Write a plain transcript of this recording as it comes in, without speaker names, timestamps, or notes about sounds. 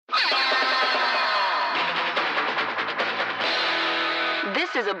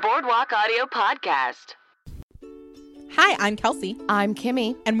This is a Boardwalk Audio podcast. Hi, I'm Kelsey. I'm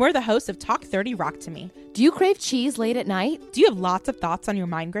Kimmy. And we're the hosts of Talk 30 Rock to Me. Do you crave cheese late at night? Do you have lots of thoughts on your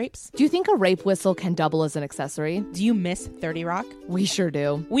mind grapes? Do you think a rape whistle can double as an accessory? Do you miss 30 Rock? We sure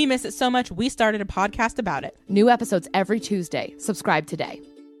do. We miss it so much, we started a podcast about it. New episodes every Tuesday. Subscribe today.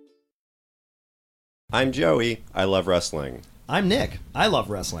 I'm Joey. I love wrestling. I'm Nick. I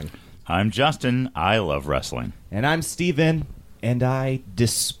love wrestling. I'm Justin. I love wrestling. And I'm Steven. And I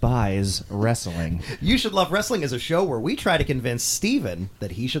despise wrestling. You Should Love Wrestling is a show where we try to convince Steven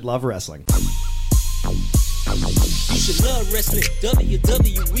that he should love wrestling. You should love wrestling,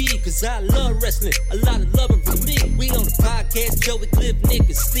 WWE, cause I love wrestling. A lot of loving from me. We on the podcast, Joey, Cliff, Nick,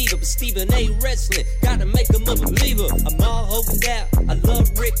 and Steven. But Steven ain't wrestling, gotta make him a believer. I'm all hoping out, I love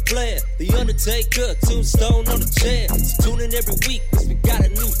Ric Flair, The Undertaker, Tombstone on the chair. So tune in every week, cause we got a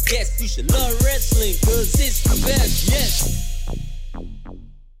new guest. You should love wrestling, cause it's the best, yes.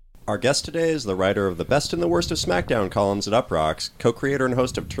 Our guest today is the writer of the Best and the Worst of SmackDown columns at Uprocks, co-creator and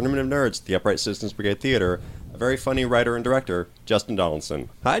host of Tournament of Nerds at the Upright Citizens Brigade Theater, a very funny writer and director, Justin Donaldson.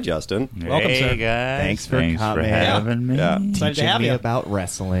 Hi, Justin. Welcome, sir. Hey, guys. Thanks for having me. Yeah. Excited to have Teaching me you. about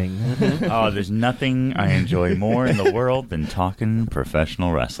wrestling. Oh, there's nothing I enjoy more in the world than talking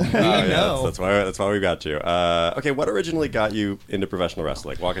professional wrestling. know. That's why we got you. Okay, what originally got you into professional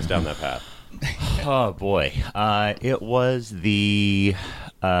wrestling? Walk us down that path. Oh, boy. It was the...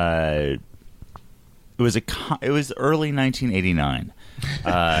 it was early 1989.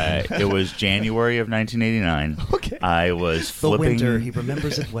 It was January of 1989. Okay. I was The flipping. winter, he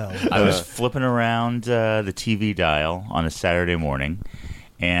remembers it well. I was flipping around the TV dial on a Saturday morning,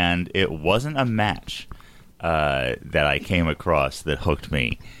 and it wasn't a match that I came across that hooked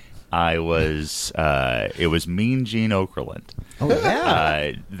me. It was Mean Gene Okerlund. Oh,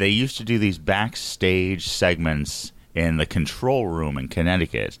 yeah. They used to do these backstage segments in the control room in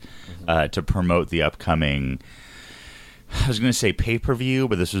Connecticut to promote the upcoming, I was going to say pay-per-view,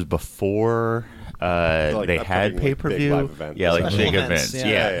 but this was before they had pay-per-view. Yeah, like big events, events.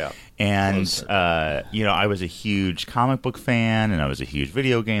 yeah. And, I was a huge comic book fan, and I was a huge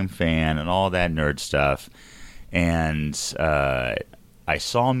video game fan, and all that nerd stuff. And I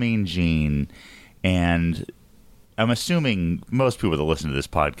saw Mean Gene, and I'm assuming most people that listen to this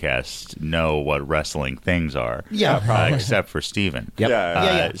podcast know what wrestling things are. Yeah, probably. Except for Steven. Yep.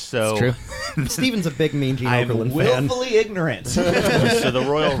 Yeah. So, It's true. Steven's a big Mean Gene I'm Okerlund fan. willfully ignorant. so the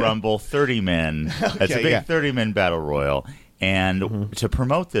Royal Rumble, 30 men. It's a big 30-man battle royal. And to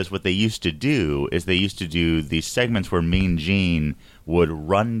promote this, what they used to do is they used to do these segments where Mean Gene would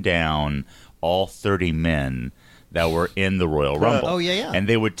run down all 30 men that were in the Royal Rumble. Oh, yeah. And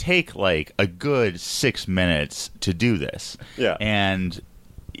they would take like a good 6 minutes to do this. Yeah. And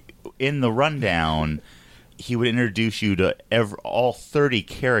in the rundown, he would introduce you to all 30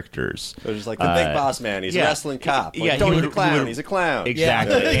 characters. They're just like the big boss man. He's a wrestling cop. Like, Yeah, Tony the Clown. He's a clown.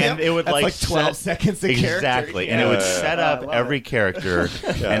 Exactly. Yeah. And it would That's like 12 seconds a character. Exactly. And it would set up every character,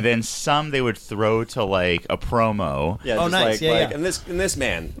 and then some they would throw to like a promo. Yeah, Oh, just nice. like, Yeah, like yeah. and this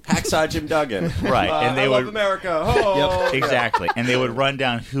man, Hacksaw Jim Duggan. Right, and they I would love America. Oh, Exactly. And they would run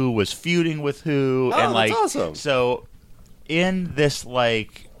down who was feuding with who. Oh, and like that's awesome. So in this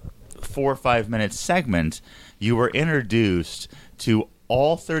like 4 or 5 minute segment, you were introduced to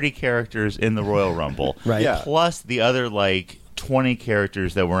all 30 characters in the Royal Rumble, Right. Yeah. plus the other like 20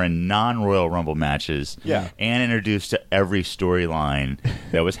 characters that were in non-Royal Rumble matches, Yeah. and introduced to every storyline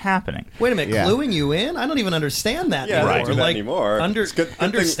that was happening. Wait a minute, Yeah. cluing you in? I don't even understand that Yeah, anymore. they don't do that anymore. It's good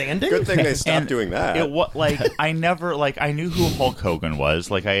Understanding? Good thing they stopped And doing that. It I never I knew who Hulk Hogan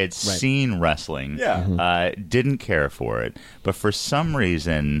was. Like I had seen wrestling. Yeah. Didn't care for it, but for some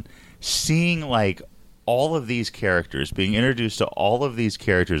reason, seeing like all of these characters, being introduced to all of these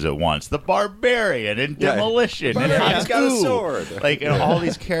characters at once, the Barbarian and Yeah. Demolition and Barbarian's got a Haku, sword. like and all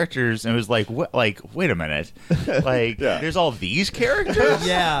these characters, and it was like, what? Like, wait a minute, like Yeah. there's all these characters.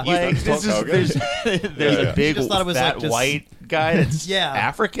 Yeah. Like Hulk this is Hogan? there's Yeah. a big You just thought it was fat like just- white guy that's Yeah.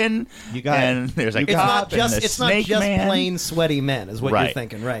 African. You got and there's a It's cop not just and a it's not snake just man. plain sweaty men, is what you're Right.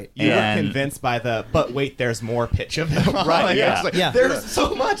 thinking, right? You And- were convinced by but wait, there's more pitch of them. Right, yeah. It's like, Yeah. There's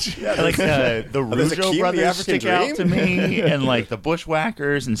so much. Like the there's Rougeau Akeem, the brothers African stick Dream? out to me, and like the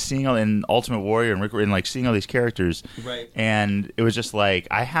Bushwhackers, and seeing all in Ultimate Warrior and Rick, and like seeing all these characters, Right. And it was just like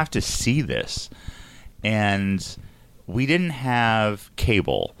I have to see this, and we didn't have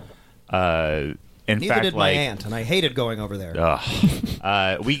cable. In Neither fact, did my like, aunt, and I hated going over there.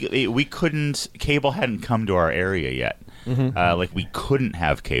 we couldn't. Cable hadn't come to our area yet. Like we couldn't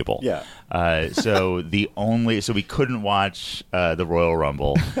have cable. Yeah. So we couldn't watch the Royal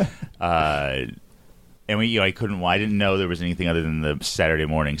Rumble. and I couldn't. I didn't know there was anything other than the Saturday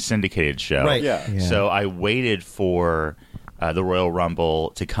morning syndicated show. Right. Yeah. So I waited for the Royal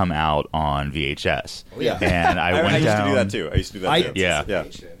Rumble to come out on VHS. Yeah. And I went used down. to do that too. I used to do that too. Yeah. Yeah.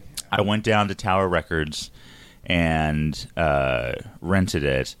 I went down to Tower Records and rented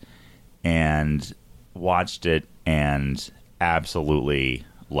it and watched it and absolutely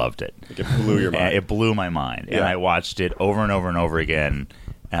loved it. Like it blew your mind. It blew my mind. And Yeah. I watched it over and over and over again.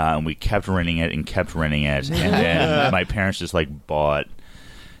 And we kept renting it and kept renting it. And then my parents just bought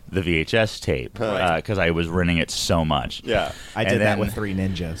the VHS tape because I was renting it so much. Yeah. I did that with Three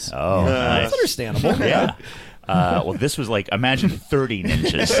Ninjas. Oh, nice. That's understandable. Yeah. Well, this was imagine 30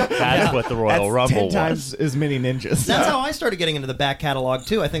 ninjas. That's what the Royal That's Rumble 10 was. times as many ninjas. That's how I started getting into the back catalog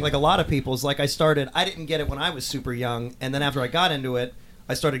too. I think like a lot of people's I didn't get it when I was super young, and then after I got into it,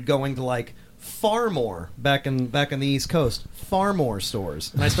 I started going to Farmore back in the East Coast, Farmore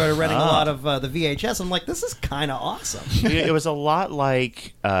stores, and I started renting a lot of the VHS. I'm like, this is kind of awesome. It was a lot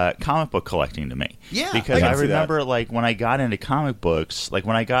like comic book collecting to me. Yeah, because I I can see that. remember when I got into comic books,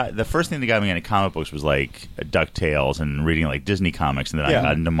 the first thing that got me into comic books was DuckTales and reading Disney comics, and then I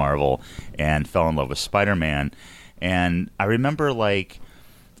got into Marvel and fell in love with Spider-Man. And I remember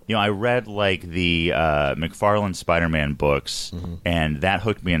I read the McFarlane Spider-Man books, and that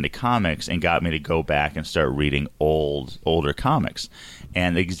hooked me into comics and got me to go back and start reading older comics.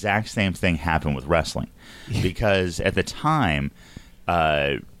 And the exact same thing happened with wrestling, because at the time,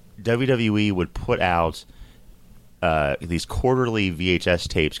 WWE would put out these quarterly VHS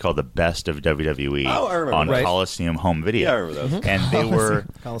tapes called the Best of WWE on Right. Coliseum Home Video. Yeah, I remember those. And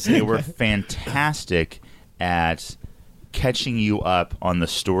Coliseum. they were fantastic at catching you up on the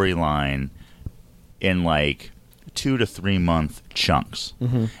storyline in 2 to 3 month chunks.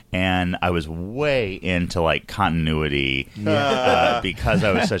 And I was way into continuity because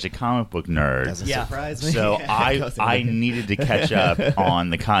I was such a comic book nerd. Doesn't Yeah. surprise me. So Goes I into- needed to catch up on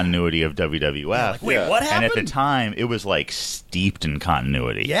the continuity of WWF. Wait, what And at the happened? time, it was steeped in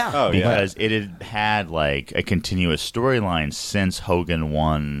continuity. Yeah. Oh, yeah. Because it had a continuous storyline since Hogan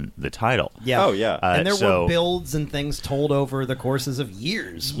won the title. Yeah. Oh, yeah. And there So- were builds and things told over the courses of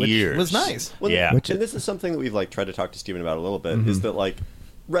years, which was nice. Well, Yeah. and this is something that we've tried to talk to Steven about a little bit, is that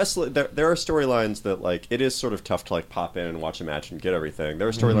wrestling, there are storylines that it is sort of tough to pop in and watch a match and get everything. There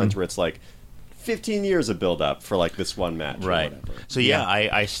are storylines where it's 15 years of build up for this one match, Right. Or whatever. So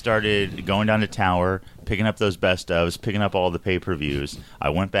I started going down to Tower, picking up those best ofs, picking up all the pay-per-views. I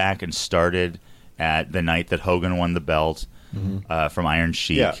went back and started at the night that Hogan won the belt from Iron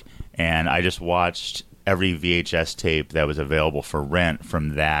Sheik, Yeah. and I just watched every VHS tape that was available for rent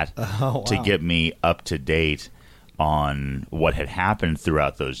from that to get me up to date on what had happened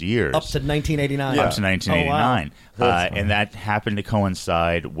throughout those years. Up to 1989. Up to 1989. Oh, wow. And that happened to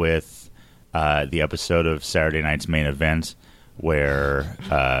coincide with the episode of Saturday Night's Main Event where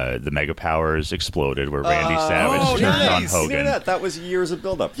the Mega Powers exploded, where Randy Savage turned on Hogan. You know that was years of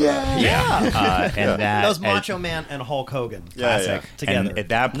build up for that. Yeah. And That was Macho Man and Hulk Hogan. Yeah, Together. And at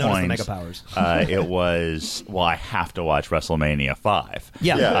that known as the point, Mega Powers. it was, I have to watch WrestleMania 5.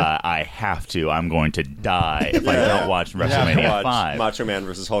 Yeah. Yeah. I have to. I'm going to die if I don't watch You have to WrestleMania watch 5. Macho Man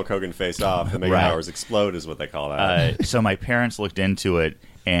versus Hulk Hogan face off. The Mega Right. Powers explode is what they call that. So my parents looked into it,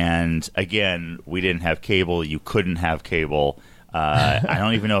 and again, we didn't have cable. You couldn't have cable. I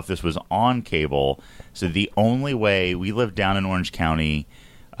don't even know if this was on cable. So the only way, we lived down in Orange County,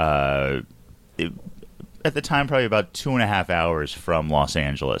 at the time probably about 2.5 hours from Los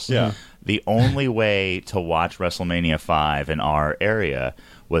Angeles. Yeah. The only way to watch WrestleMania 5 in our area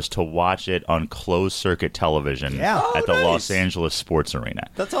was to watch it on closed circuit television at the Los Angeles Sports Arena.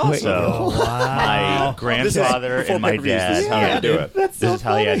 That's awesome. So my grandfather Before and my pay-per-views, dad, this is how you do it. this is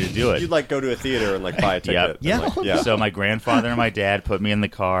how you had to do it. You'd go to a theater and buy a ticket. Yep. And, yeah. So my grandfather and my dad put me in the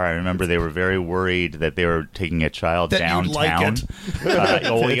car. I remember they were very worried that they were taking a child That you'd downtown.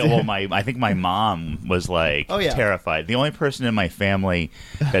 like I think my mom was terrified. The only person in my family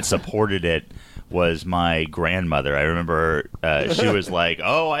that supported it was my grandmother. I remember she was like,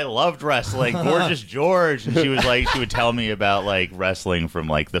 "Oh, I loved wrestling, Gorgeous George," and she would tell me about wrestling from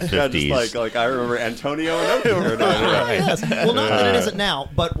the 50s. Yeah, just like I remember Antonio and Oki. Yes. Well, not that it isn't now,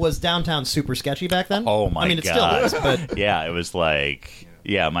 but was downtown super sketchy back then? Oh my I mean, it God. still is, but Yeah, it was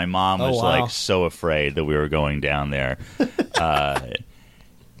my mom was wow. so afraid that we were going down there.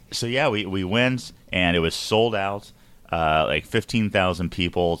 So yeah, we went, and it was sold out. 15,000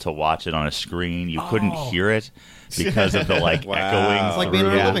 people to watch it on a screen. You couldn't hear it because of the Wow. echoing. It's like being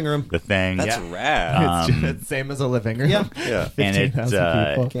in a living room. The thing. That's rad. It's same as a living room. Yeah. Yeah. And it, 15,000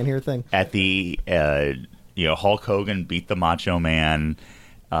 people. can't hear a thing. At the Hulk Hogan beat the Macho Man.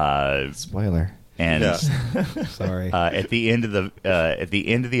 Spoiler. And Sorry. at the end of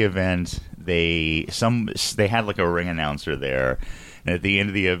the event, they had like a ring announcer there, and at the end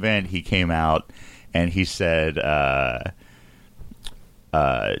of the event, he came out and he said,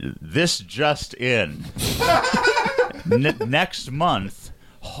 "This just in, next month,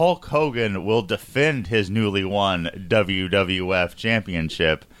 Hulk Hogan will defend his newly won WWF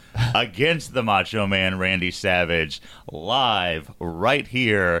Championship against the Macho Man Randy Savage live right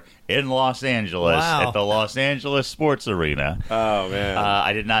here in Los Angeles at the Los Angeles Sports Arena." Oh, man.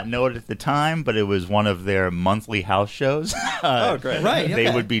 I did not know it at the time, but it was one of their monthly house shows. Oh, great. Right. They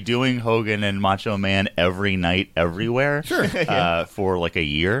okay. would be doing Hogan and Macho Man every night, everywhere. Sure. For like a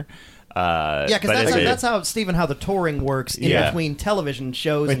year. Yeah, because that's how, Stephen, how the touring works in between television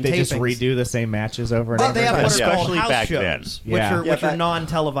shows Like and they tapings. just redo the same matches over and But over they have again. what are called Especially house back shows, then. which are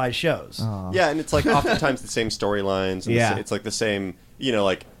non-televised shows. Yeah, and it's like oftentimes the same storylines. And Yeah. it's like the same,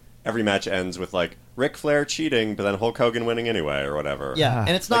 like every match ends with like Ric Flair cheating, but then Hulk Hogan winning anyway, or whatever. Yeah, and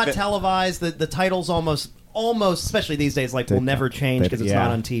it's Like not televised. The titles almost, especially these days, like will never change because it's not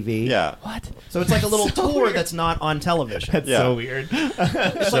on TV. Yeah. What? So it's like a little tour that's not on television. That's so weird.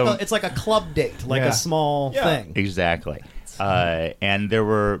 It's like a club date, like a small thing. Exactly. And there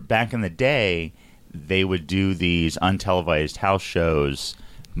were, back in the day, they would do these untelevised house shows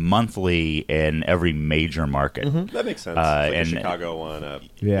monthly in every major market. That makes sense. It's like and the Chicago one.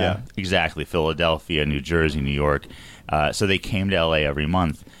 Yeah. Exactly. Philadelphia, New Jersey, New York. So they came to LA every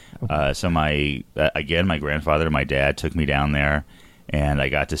month. So my grandfather and my dad took me down there, and I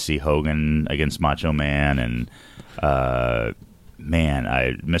got to see Hogan against Macho Man, and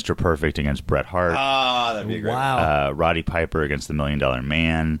Mr. Perfect against Bret Hart. Ah, that'd be great. Wow. Roddy Piper against the $1 Million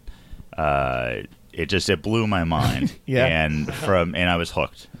Man. It blew my mind. Yeah. And I was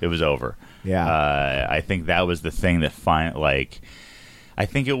hooked. It was over. Yeah. I think that was the thing that I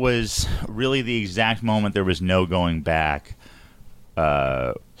think it was really the exact moment there was no going back.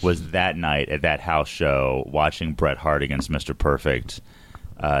 Was that night at that house show watching Bret Hart against Mr. Perfect.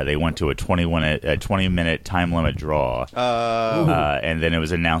 They went to a 20-minute time limit draw, and then it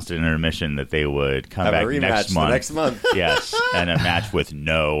was announced at intermission that they would come Have back a rematch next month. the next month. Yes, and a match with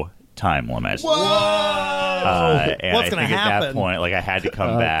no time limit. Whoa! And What's I gonna think at that happen? point, like, I had to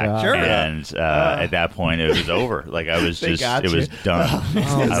come back. God. Sure. And at that point, it was over. Like, I was They just, got it was you. done. I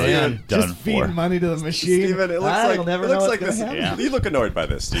man. was done Just for. feed money to the machine. Steven, it looks I'll never know what's this. gonna happen. Yeah. You look annoyed by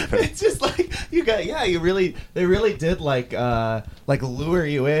this, Steven. It's just like they really did like lure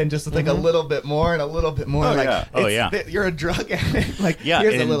you in just with like a little bit more and a little bit more. Oh, like, yeah. Oh, it's- yeah. You're a drug addict. Like, Yeah,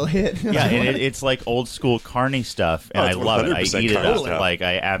 here's a and- little hit. Yeah, and it's like old school carny stuff, and Oh, I it's love it. I 100% eat it carny up. stuff. Like,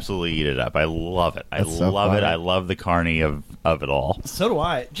 I absolutely eat it up. I love it. I That's so love it. funny. I love the carny of it all. So do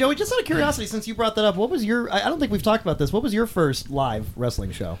I. Joey, just out of curiosity, since you brought that up, what was your... I don't think we've talked about this. What was your first live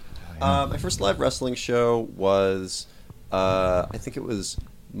wrestling show? My first live wrestling show was, I think it was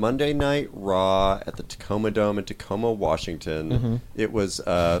Monday Night Raw at the Tacoma Dome in Tacoma, Washington. It was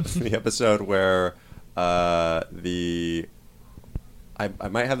the episode where I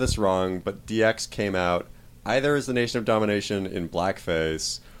might have this wrong, but DX came out either as the Nation of Domination in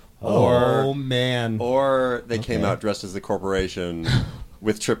blackface, Oh, man. or they came out dressed as the Corporation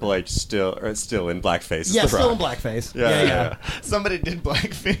with Triple H still in blackface. as Yeah, The still in Rock. blackface. Yeah. Somebody did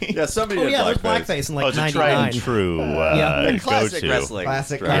blackface. Yeah, somebody Oh, did yeah, there's blackface. blackface in Oh, like it's a tried 99. and true Yeah. Classic go-to. wrestling.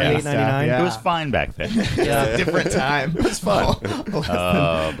 Classic Right. Yeah. carny stuff, 99. yeah. It was fine back then. Yeah. Different time. It was fun.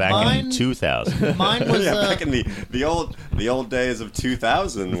 Back Mine- in 2000. Mine was... Yeah, back in the old days of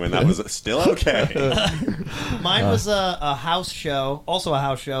 2000 when that was still okay. Mine was a house show, also a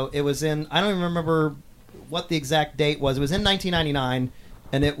house show. It was in, I don't even remember what the exact date was. It was in 1999,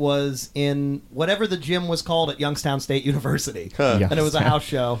 and it was in whatever the gym was called at Youngstown State University. Yes. And it was a house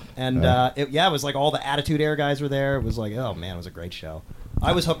show. And it was like all the Attitude Era guys were there. It was like, oh man, it was a great show.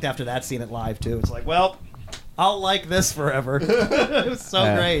 I was hooked after that, seeing it live too. It's like, well, I'll like this forever. It was so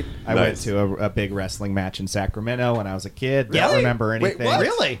great. I went Nice. to a big wrestling match in Sacramento when I was a kid. Really? Don't remember Wait, anything. what?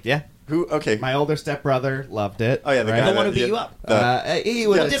 Really? Yeah. Who? Okay. My older stepbrother loved it. Oh yeah, the right? guy The one who that- beat you up. He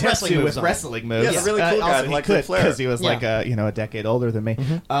would Yeah, did attempt wrestling to moves with on. wrestling moves. Yeah, the really cool guy Also, he like could Ric Flair. because he was Yeah. like a decade older than me.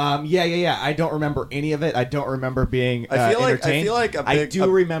 Yeah. I don't remember any of it. I don't remember being I feel entertained. like a I big- do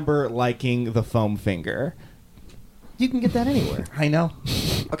remember liking the foam finger. You can get that anywhere. I know.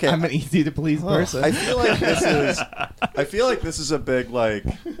 Okay. I'm an easy to please person. I feel like this is a big like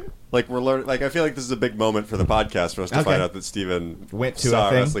we're learning. Like I feel like this is a big moment for the podcast for us to Okay. find out that Steven Went to saw a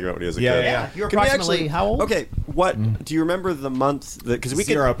thing? wrestling when he was a Yeah, kid. yeah. You're Can we approximately actually- how old? Okay, what do you remember the month? Because we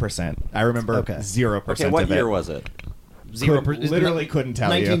could. 0%. I remember Okay. 0%. Okay, what of it. year was it? Literally couldn't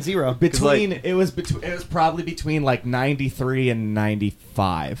tell you. 19-0. Between it was probably between like 93 and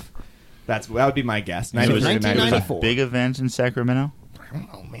 95. That would be my guess. It was, 1994. a big event in Sacramento.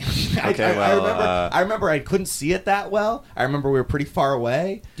 Oh man! Okay, I remember I couldn't see it that well. I remember we were pretty far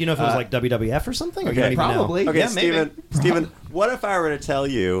away. Do you know if it was like WWF or something? Or okay, you don't even know? probably. Okay, Yeah, maybe. Steven, what if I were to tell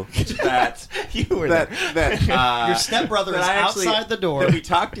you that You were that Your stepbrother is that I actually- outside the door. That we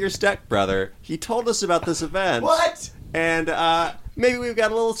talked to your stepbrother. He told us about this event. What? And maybe we've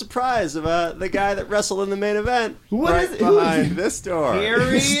got a little surprise of the guy that wrestled in the main event What right is- who is behind he? this door.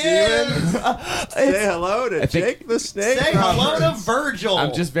 Here he Steven, is. say hello to I think- Jake the Snake. Say hello to Roberts. Virgil.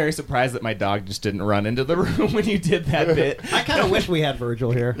 I'm just very surprised that my dog just didn't run into the room when you did that bit. I kind of wish we had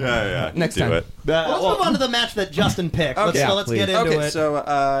Virgil here. Yeah. Next do time. it. Well, let's move on to the match that Justin picked. Okay. Let's, let's get please. into Okay, it.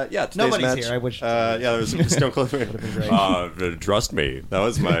 so today's Nobody's match. here. I wish- Yeah, there was Stone Cold. Trust me, that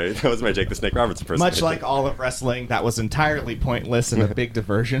was my Jake the Snake Roberts impersonation. Much like all of wrestling, that was entirely pointless and a big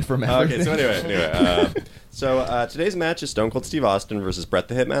diversion from everything. Okay, so anyway, today's match is Stone Cold Steve Austin versus Bret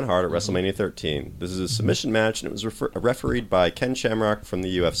the Hitman Hart at WrestleMania 13. This is a submission match, and it was refereed by Ken Shamrock from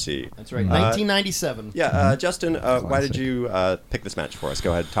the UFC. That's right. 1997. Yeah, Justin, why did you pick this match for us?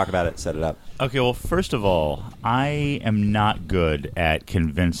 Go ahead, talk about it, set it up. Okay, well, first of all, I am not good at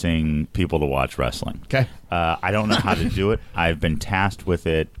convincing people to watch wrestling. Okay. I don't know how to do it. I've been tasked with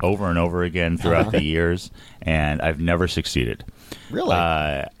it over and over again throughout the years, and I've never succeeded. Really?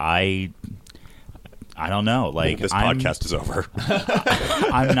 I don't know. Like This I'm, podcast is over.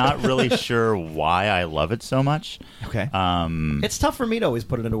 I'm not really sure why I love it so much. Okay. It's tough for me to always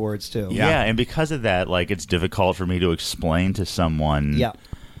put it into words, too. Yeah, and because of that, like it's difficult for me to explain to someone Yeah.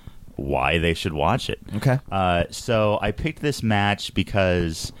 why they should watch it. Okay. So I picked this match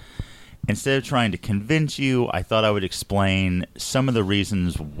because instead of trying to convince you, I thought I would explain some of the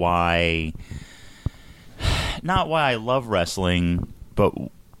reasons why, not why I love wrestling, but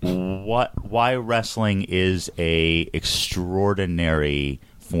why wrestling is a extraordinary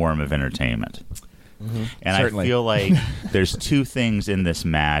form of entertainment. Mm-hmm. And Certainly. I feel like there's two things in this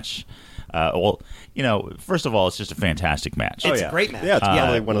match. Well, first of all, it's just a fantastic match. It's a great match. Yeah, it's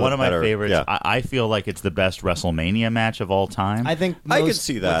probably one of the my better, favorites. Yeah. I feel like it's the best WrestleMania match of all time. I think I most could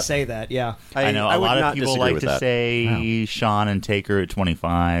see that. would say that, yeah. I know I a would lot not of people disagree like with to that. say Shawn and Taker at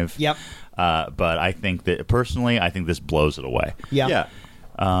 25. Yep. But I think that personally, I think this blows it away. Yeah.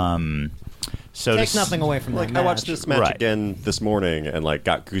 So Take to nothing away from that I match. watched this match Right. again this morning and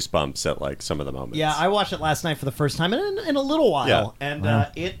got goosebumps at some of the moments. Yeah, I watched it last night for the first time in a little while. Yeah. And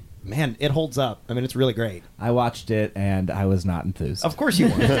it holds up. I mean, it's really great. I watched it and I was not enthused. Of course you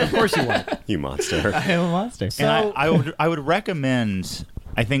were. Of course you were. You monster. I am a monster. So- And I would recommend,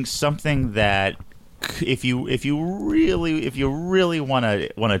 I think, something that if you really want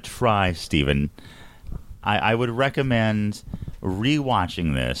to try, Steven, I would recommend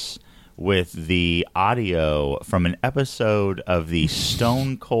rewatching this with the audio from an episode of the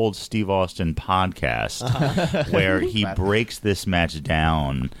Stone Cold Steve Austin podcast where he breaks this match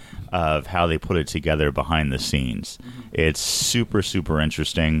down of how they put it together behind the scenes. It's super, super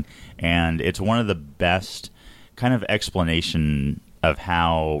interesting, and it's one of the best kind of explanation of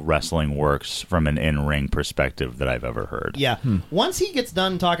how wrestling works from an in-ring perspective that I've ever heard. Yeah. Once he gets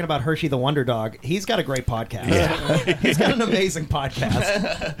done talking about Hershey the Wonder Dog, he's got a great podcast. Yeah. He's got an amazing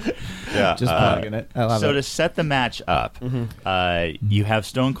podcast. Yeah. Just plugging it. I love So it. to set the match up, you have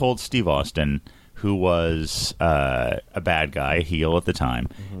Stone Cold Steve Austin, who was a bad guy, a heel at the time,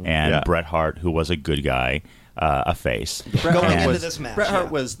 and Yeah. Bret Hart, who was a good guy, a face. Bret Going Hart into was, this match, Bret Hart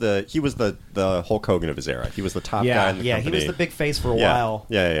yeah. was the Hulk Hogan of his era. He was the top Yeah. guy in the Yeah, company. he was the big face for a Yeah. while.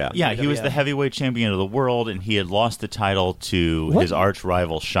 Yeah. Yeah, he was WWF. the heavyweight champion of the world, and he had lost the title to his arch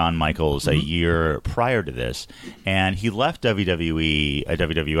rival Shawn Michaels a year prior to this. And he left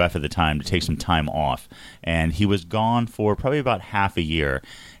WWF at the time to take some time off, and he was gone for probably about half a year.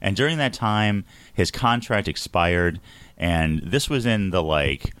 And during that time, his contract expired, and this was in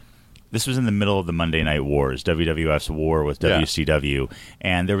the middle of the Monday Night Wars, WWF's war with Yeah. WCW,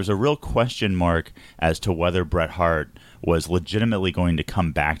 and there was a real question mark as to whether Bret Hart was legitimately going to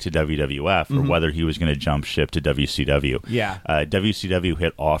come back to WWF or whether he was going to jump ship to WCW. Yeah. WCW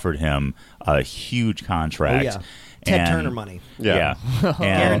had offered him a huge contract. Oh, yeah. Ted and- Turner money. Yeah. And,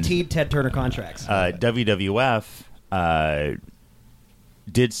 Guaranteed Ted Turner contracts. WWF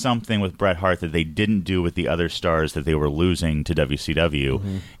did something with Bret Hart that they didn't do with the other stars that they were losing to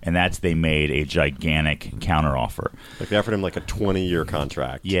WCW, and that's they made a gigantic counteroffer. Like they offered him like a 20-year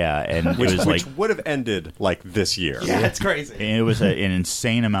contract. Yeah, and it Which was like would have ended like this year. yeah, it's crazy. it was an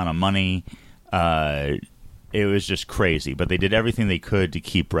insane amount of money. It was just crazy, but they did everything they could to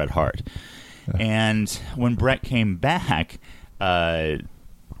keep Bret Hart. And when Bret came back, the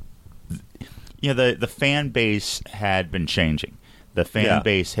fan base had been changing. The fan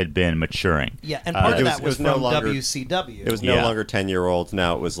base had been maturing. Yeah, and part of that was no from longer, WCW. It was no longer 10-year-olds.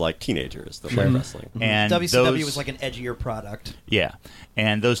 Now it was like teenagers that loved wrestling. And WCW was like an edgier product. Yeah,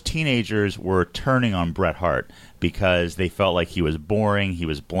 and those teenagers were turning on Bret Hart because they felt like he was boring, he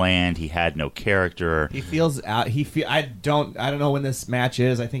was bland, he had no character. He feels out. I don't know when this match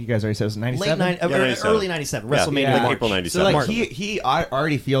is. I think you guys already said it was 97. Early 97. Yeah, WrestleMania. like March. April 97. So like March. he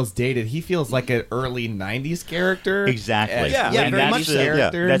already feels dated. He feels like an early 90s character. Exactly. Yeah, and very that's much so.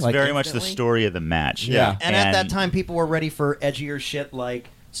 character. That's like, very much the instantly. story of the match. Yeah. And at that time, people were ready for edgier shit like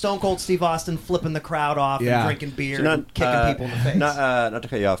Stone Cold Steve Austin flipping the crowd off and drinking beer So and kicking people in the face. Not to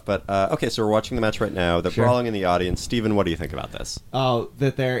cut you off, but okay, so we're watching the match right now. They're Sure. brawling in the audience. Steven, what do you think about this? Oh,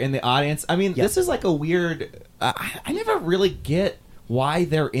 that they're in the audience. I mean, this is like a weird. I never really get why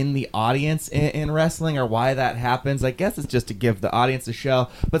they're in the audience in wrestling or why that happens. I guess it's just to give the audience a show.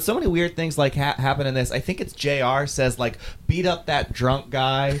 But so many weird things like happen in this. I think it's JR says like beat up that drunk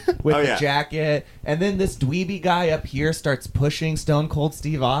guy with the jacket, and then this dweeby guy up here starts pushing Stone Cold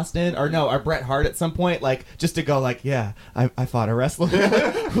Steve Austin or Bret Hart at some point, like just to go like, yeah, I fought a wrestler.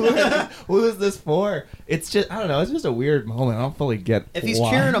 Who is this for? It's just I don't know. It's just a weird moment. I don't fully get. If he's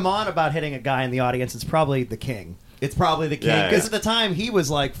why. cheering him on about hitting a guy in the audience, it's probably the King. It's probably the King. Yeah, Because at the time, he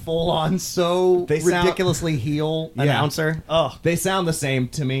was like full on They sound- ridiculously heel announcer. Oh, They sound the same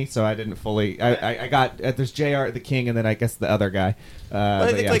to me, so I didn't fully. I got there's JR the King, and then I guess the other guy. I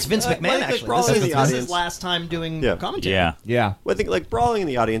think, but yeah. like, it's Vince like McMahon, actually. brawling This in is the his audience. last time doing Yeah. commentary. Yeah. yeah. Well, I think like brawling in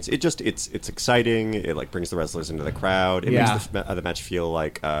the audience, it's exciting. It like brings the wrestlers into the crowd. It Yeah. makes the match feel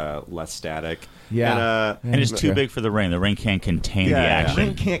like less static. Yeah. And, And it's too big for the ring. The ring can't contain the Yeah, action. Ring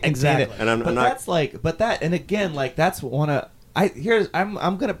can't contain Exactly. it. And I'm but not- that's like, but that, and again, like that's one of.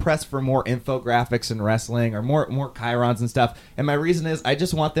 I'm gonna press for more infographics in wrestling or more chyrons and stuff. And my reason is I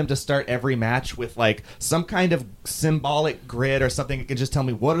just want them to start every match with like some kind of symbolic grid or something that can just tell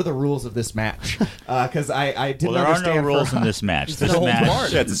me what are the rules of this match. Because I didn't Well, there are understand no rules for- in this match. It's This no holds match,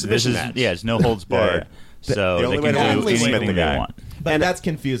 barred. Yeah, it's a submission this is match. it's no holds barred. The So only they way can to do win is anything the they guy. want. But that's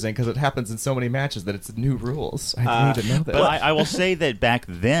confusing because it happens in so many matches that it's new rules. I need to know that. But I will say that back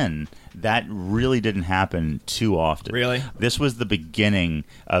then, that really didn't happen too often. Really? This was the beginning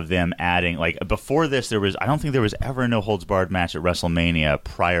of them adding, like, before this, I don't think there was ever a no holds barred match at WrestleMania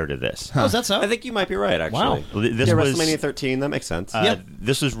prior to this. Oh, is that so? I think you might be right. Actually, Wow. This yeah, was- WrestleMania 13. That makes sense.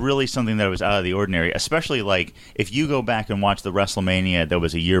 This was really something that was out of the ordinary, especially like if you go back and watch the WrestleMania that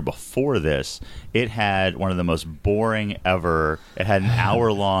was a year before this, it had one of the most boring ever. It had an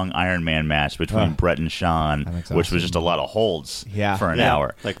hour-long Iron Man match between Bret and Shawn, That which was makes just a lot of holds Yeah. for an Yeah.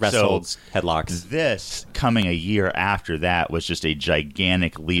 hour. Like rest So holds, headlocks. this coming a year after that was just a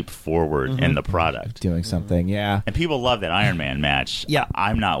gigantic leap forward in the product. doing something, yeah. And people love that Iron Man match. Yeah.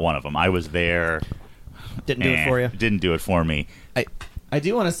 I'm not one of them. I was there. Didn't do it for you. Didn't do it for me. I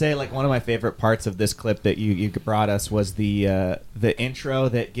do want to say, like, one of my favorite parts of this clip that you brought us was the intro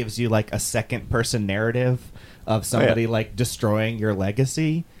that gives you like a second person narrative of somebody like destroying your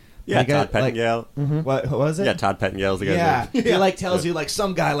legacy. Yeah, You got, Todd like- Pettengill. What was it? Yeah, Todd Pettengill is the guy. Yeah, name. he like tells you like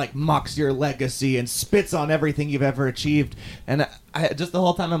some guy like mocks your legacy and spits on everything you've ever achieved, and I just the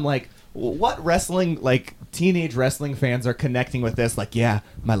whole time I'm like, what wrestling like teenage wrestling fans are connecting with this? Like, yeah,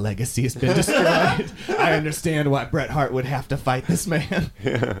 my legacy has been destroyed. I understand why Bret Hart would have to fight this man.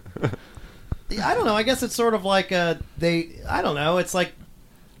 I don't know. I guess it's sort of like I don't know. It's like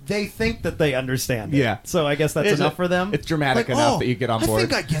they think that they understand it. Yeah. So I guess that's enough for them. It's dramatic Like, enough that you get on board. I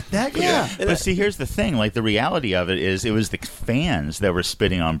think I get that. Yeah. But see, here's the thing. Like, the reality of it is it was the fans that were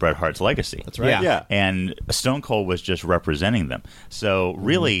spitting on Bret Hart's legacy. That's right. Yeah. Yeah. And Stone Cold was just representing them. So,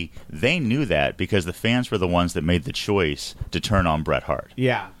 really, they knew that because the fans were the ones that made the choice to turn on Bret Hart.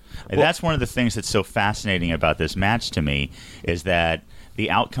 Yeah. And that's one of the things that's so fascinating about this match to me is that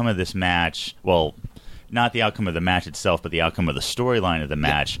the outcome of this match, well, not the outcome of the match itself, but the outcome of the storyline of the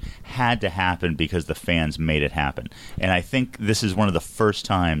match had to happen because the fans made it happen. And I think this is one of the first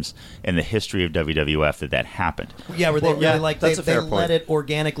times in the history of WWF that happened. Yeah, where they really like that's they a fair let point. it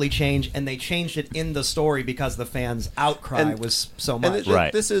organically change, and they changed it in the story because the fans' outcry And- was so And much.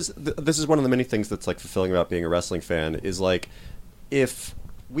 Right. this is one of the many things that's like fulfilling about being a wrestling fan is like if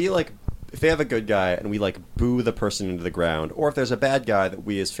they have a good guy and we like boo the person into the ground, or if there's a bad guy that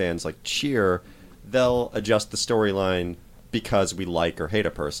we as fans like cheer, they'll adjust the storyline because we like or hate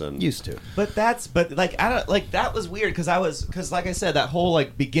a person. Used to. But I don't like that was weird because like I said, that whole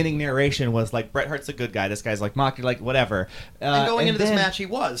like beginning narration was like Bret Hart's a good guy, this guy's like mocked, like whatever. And going into this then- match, he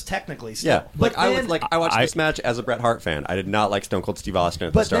was technically still. Yeah, But I watched this match as a Bret Hart fan. I did not like Stone Cold Steve Austin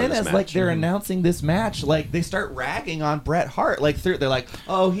at the But start then, of this as match. like they're announcing this match, like they start ragging on Bret Hart. Like they're like,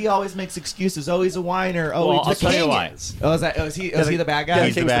 "Oh, he always makes excuses. Oh, he's a whiner. Oh, Well, he's I'll the tell you king why. is." Oh, is he the bad guy? Yeah,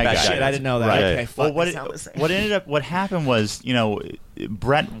 He's the King's bad guy. Shit, I didn't know that. Right. Okay, fuck, Well, they sound the same. what happened was,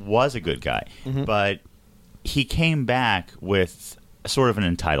 Bret was a good guy, but he came back with sort of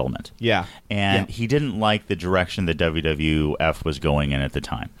an entitlement. Yeah. And he didn't like the direction the WWF was going in at the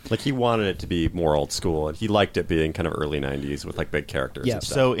time. Like, he wanted it to be more old school, and he liked it being kind of early 90s with, like, big characters and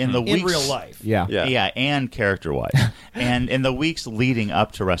stuff. So in the weeks... In real life. Yeah. And character-wise. And in the weeks leading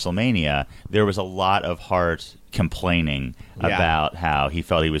up to WrestleMania, there was a lot of Hart complaining about how he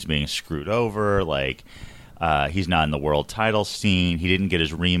felt he was being screwed over, like... he's not in the world title scene. He didn't get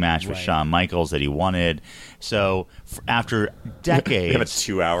his rematch with Shawn Michaels that he wanted. So after decades... We have a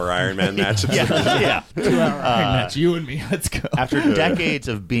 2-hour Iron Man match. yeah. 2-hour match. You and me. Let's go. After decades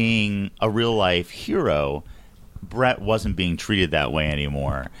of being a real-life hero, Bret wasn't being treated that way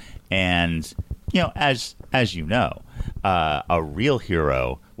anymore. And, as you know, a real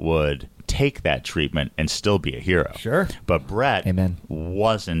hero would take that treatment and still be a hero. Sure. But Bret Amen.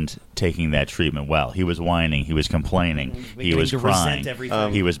 wasn't taking that treatment well. He was whining. He was complaining. He was to crying. resent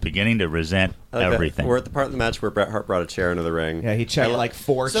everything. He was beginning to resent everything. We're at the part of the match where Bret Hart brought a chair into the ring. Yeah, he checked like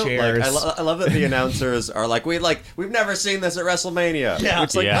 4 chairs. I love that the announcers are like, we've never seen this at WrestleMania. Yeah.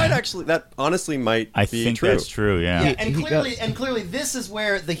 It's like, Yeah. that honestly might I be think true. that's true, yeah. And He clearly, does. this is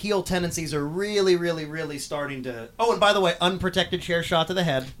where the heel tendencies are really, really, really starting to. Oh, and by the way, unprotected chair shot to the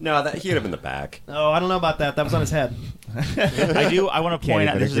head. No, he would have been the back. Oh, I don't know about that. That was on his head. I want to point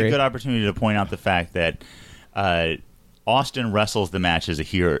out, even this is a agree. good opportunity to point out the fact that Austin wrestles the match as a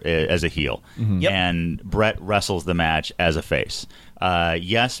heel, Yep. and Bret wrestles the match as a face.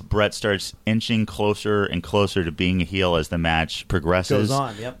 Yes, Bret starts inching closer and closer to being a heel as the match progresses. Goes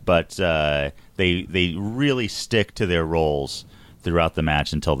on, yep. But they really stick to their roles throughout the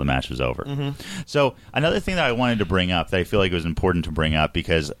match until the match was over. So another thing that I wanted to bring up that I feel like it was important to bring up,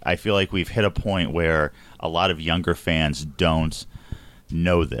 because I feel like we've hit a point where a lot of younger fans don't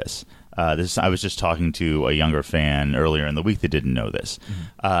know this. I was just talking to a younger fan earlier in the week that didn't know this.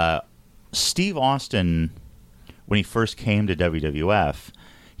 Steve Austin, when he first came to WWF,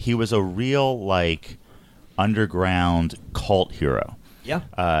 he was a real underground cult hero.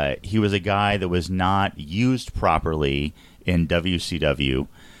 Yeah. He was a guy that was not used properly in WCW.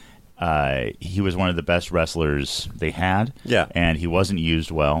 He was one of the best wrestlers they had. Yeah. And he wasn't used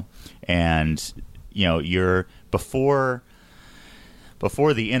well. And, you're before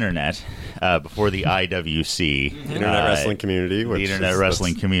the internet, before the IWC, Internet wrestling community. Which the internet is-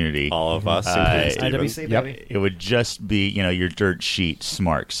 wrestling that's community, all of us. including Steven. IWC, baby. it would just be, your dirt sheet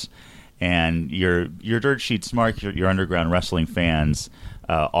smarks. And your dirt sheet smarks, your underground wrestling fans,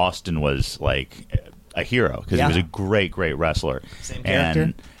 Austin was like a hero because he was a great wrestler. Same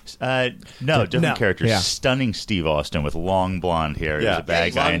character? No, different No. character. Yeah. Stunning Steve Austin with long blonde hair. He was a bad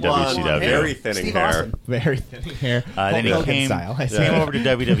he's guy in long blonde, WCW. very thinning Steve hair. Austin. Very thin hair. Then he Hulk Hogan came style. I see. over to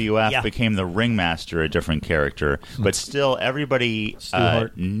WWF, Yeah. became the ringmaster, a different character, but still everybody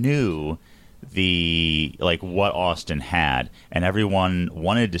Hart. knew what Austin had, and everyone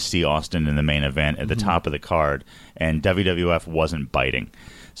wanted to see Austin in the main event at the top of the card, and WWF wasn't biting.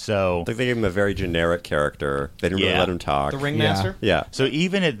 So I think they gave him a very generic character. They didn't really Yeah. let him talk. The ringmaster. Yeah. So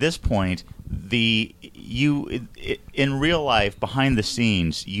even at this point, in real life, behind the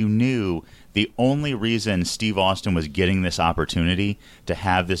scenes, you knew the only reason Steve Austin was getting this opportunity to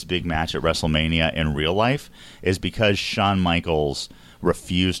have this big match at WrestleMania in real life is because Shawn Michaels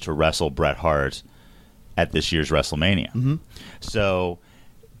refused to wrestle Bret Hart at this year's WrestleMania. So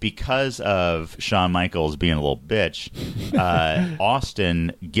because of Shawn Michaels being a little bitch,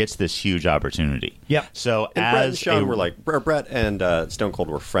 Austin gets this huge opportunity. Yep. So And Bret and as Shawn were Bret and Stone Cold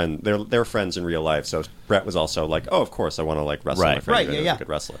were friends. They're friends in real life. So Bret was also like, oh, of course, I want to wrestle my Right. friend. Right, even though yeah, he's a good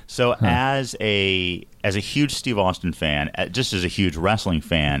wrestler. So as a huge Steve Austin fan, just as a huge wrestling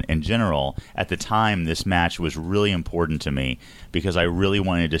fan in general, at the time this match was really important to me because I really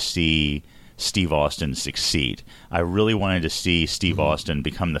wanted to see Steve Austin succeed. I really wanted to see Steve Austin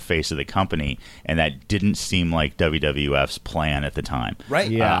become the face of the company, and that didn't seem like WWF's plan at the time.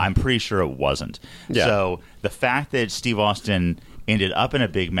 Right. Yeah. I'm pretty sure it wasn't. Yeah. So the fact that Steve Austin ended up in a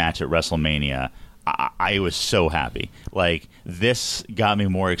big match at WrestleMania, I was so happy. This got me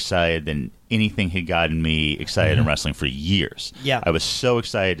more excited than anything had gotten me excited in wrestling for years. Yeah. I was so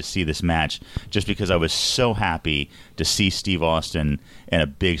excited to see this match just because I was so happy to see Steve Austin in a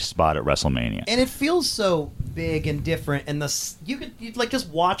big spot at WrestleMania. And it feels so big and different, and you like just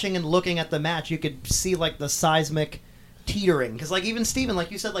watching and looking at the match, you could see like the seismic teetering, because like even Steven,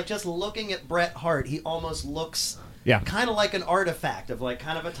 like you said, like just looking at Bret Hart, he almost looks kind of like an artifact of like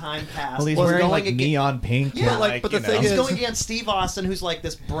kind of a time past. Well, he's Was wearing going like aga- neon pink. Yeah, and, like, but the you thing know. he's is- going against Steve Austin, who's like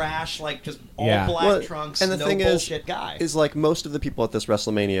this brash, like just all black Well, trunks, and the no thing bullshit guy. is like most of the people at this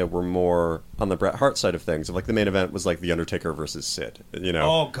WrestleMania were more on the Bret Hart side of things. Like the main event was like The Undertaker versus Sid. You know,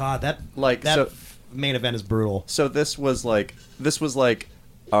 Oh god, that so- main event is brutal. So this was like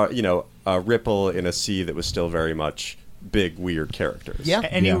a ripple in a sea that was still very much big weird characters. Yeah.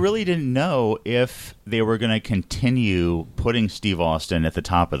 And you really didn't know if they were going to continue putting Steve Austin at the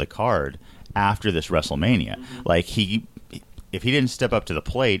top of the card after this WrestleMania. Like if he didn't step up to the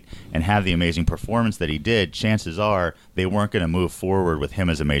plate and have the amazing performance that he did, chances are they weren't going to move forward with him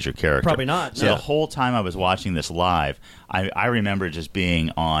as a major character. Probably not, So yeah. the whole time I was watching this live, I remember just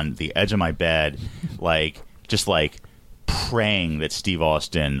being on the edge of my bed, just praying that Steve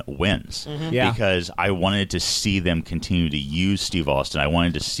Austin wins. Yeah. Because I wanted to see them continue to use Steve Austin. I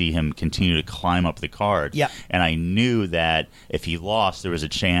wanted to see him continue to climb up the card. Yep. And I knew that if he lost, there was a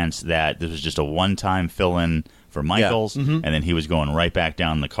chance that this was just a one-time fill-in for Michaels, and then he was going right back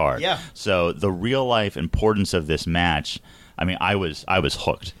down the card. Yeah. So the real-life importance of this match, I mean, I was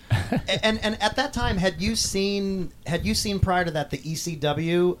hooked. and at that time, had you seen prior to that the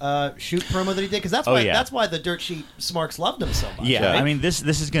ECW shoot promo that he did? Because that's why the Dirt Sheet Smarks loved him so much. Yeah, right? I mean, this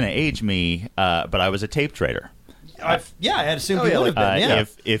is going to age me, but I was a tape trader. I had assumed he would have been. Yeah.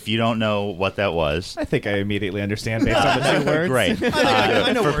 If you don't know what that was, I think I immediately understand based on the two words. great.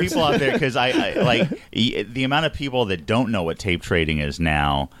 I know for words. people out there, because I like the amount of people that don't know what tape trading is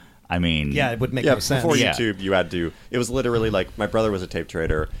now. I mean, Yeah, it would make Yeah, no sense. before Yeah. YouTube, you had to. It was literally like my brother was a tape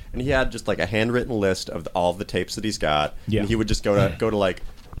trader, and he had just like a handwritten list of all of the tapes that he's got. Yeah. And he would just go to like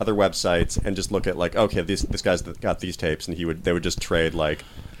other websites and just look at like, okay, this guy's got these tapes, and they would just trade like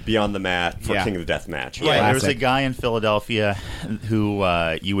Beyond the Mat for Yeah. King of the Death Match. Yeah, there was a Classic. guy in Philadelphia who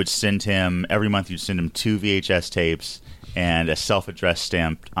you would send him every month. You'd send him 2 VHS tapes and a self-addressed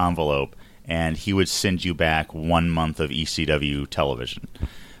stamped envelope, and he would send you back 1 month of ECW television.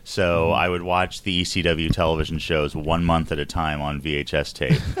 So I would watch the ECW television shows 1 month at a time on VHS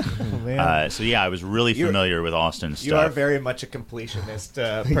tape. So yeah, I was really familiar with Austin's stuff. You are very much a completionist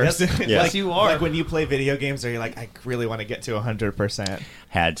person. Yes, you are. Like when you play video games, are you like, I really want to get to 100%?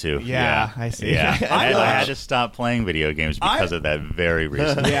 Had to. Yeah, I see. Yeah, I I had to stop playing video games because of that very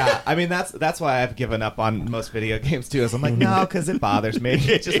reason. Yeah, I mean that's why I've given up on most video games too. Is I'm like, no, because it bothers me.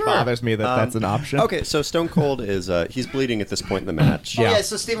 It just bothers me that that's an option. Okay, so Stone Cold is he's bleeding at this point in the match. Oh, yeah.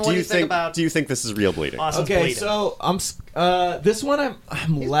 So Steven, what do you think about Do you think this is real bleeding? Austin's Okay, bleeding? so this one I'm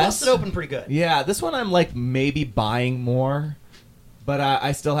He's less busted open pretty good. Yeah, this one I'm like maybe buying more, but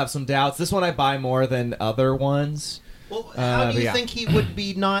I still have some doubts. This one I buy more than other ones. Well, how do you yeah. think he would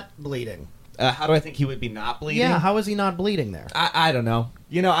be not bleeding? How do I think he would be not bleeding? Yeah, how is he not bleeding there? I don't know.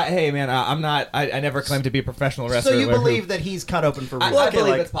 You know, hey man, I'm not. I never claimed to be a professional wrestler. So you believe that he's cut open for real? I Okay,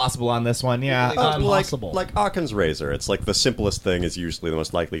 believe like- it's possible on this one. Yeah. believe it's like possible. like Occam's razor. It's like the simplest thing is usually the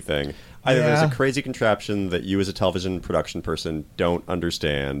most likely thing. Either Yeah. there's a crazy contraption that you as a television production person don't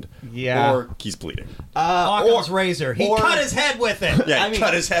understand, Yeah. or he's bleeding. Occam's razor. He or- cut his head with it. Yeah, I mean,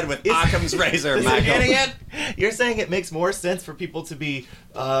 cut his head with Occam's razor, This is Michael. an idiot. You're saying it makes more sense for people to be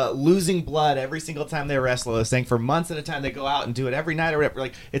losing blood every single time they wrestle. It's saying for months at a time they go out and do it every night or whatever.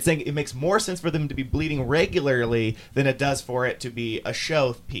 Like it's saying it makes more sense for them to be bleeding regularly than it does for it to be a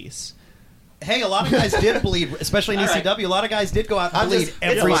show piece. Hey, a lot of guys did bleed, especially in All right. ECW. A lot of guys did go out and I'm bleed just-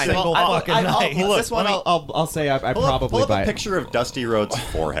 every it's fine. single Well, fucking I'll- night. I'll- this one I'll say I Pull probably up buy a it. picture of Dusty Rhodes'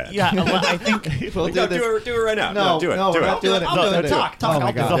 forehead. Yeah, I think We'll No, do this. do it right now. No, do it. no, do we're it. not doing it. I'll do it. No, Talk. Oh my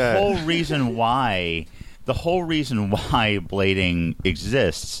I'll do it. god. the whole reason why blading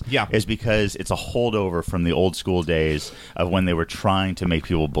exists is because it's a holdover from the old school days of when they were trying to make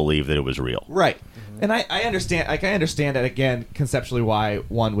people believe that it was real. Right. And I understand. Like I understand that again conceptually why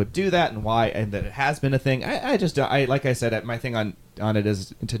one would do that and why and that it has been a thing. I just don't. Like I said, my thing on it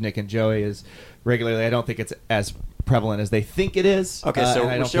is to Nick and Joey is regularly. I don't think it's as prevalent as they think it is. Okay, so and I we're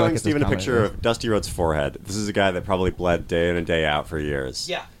don't feel showing like it's as Steven a common picture as- of Dusty Rhodes' forehead. This is a guy that probably bled day in and day out for years.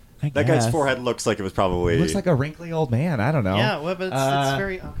 Yeah. I That guy's guess. forehead looks like it was probably... Looks like a wrinkly old man. I don't know. Yeah, well, but it's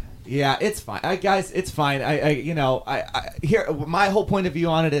very... Okay. Yeah, it's fine, guys. It's fine. I here. My whole point of view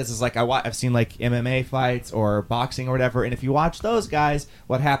on it is like I've seen like MMA fights or boxing or whatever, and if you watch those guys,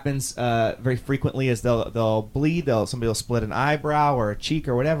 what happens very frequently is they'll bleed. Somebody will split an eyebrow or a cheek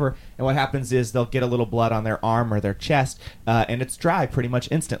or whatever, and what happens is they'll get a little blood on their arm or their chest, and it's dry pretty much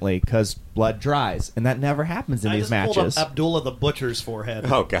instantly because blood dries, and that never happens in these matches. Pulled up Abdullah the Butcher's forehead.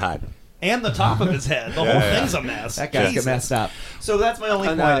 Oh God. And the top of his head. The whole thing's a mess. That guy's got messed up. So that's my only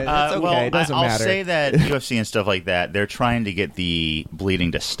point. It's okay. Well, it doesn't I'll matter. say that UFC and stuff like that, they're trying to get the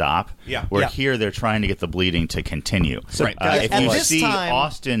bleeding to stop. Yeah. Where Yeah. here they're trying to get the bleeding to continue. Right. If At you this see time-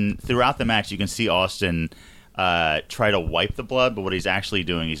 Austin throughout the match, you can see Austin try to wipe the blood, but what he's actually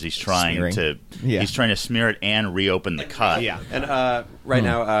doing is he's trying Smearing. he's trying to smear it and reopen the cut. Yeah. And right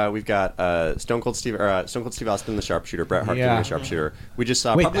now we've got Stone Cold Steve Austin, the sharpshooter, Bret Hart doing the sharpshooter. We just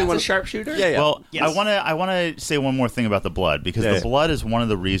saw probably one sharpshooter? Yeah, yeah. Well, Yes. I want to say one more thing about the blood because the blood is one of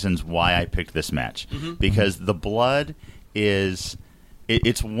the reasons why I picked this match because the blood is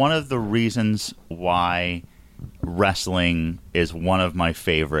it's one of the reasons why wrestling is one of my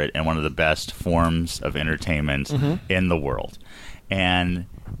favorite and one of the best forms of entertainment in the world, and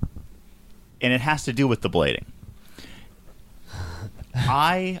it has to do with the blading.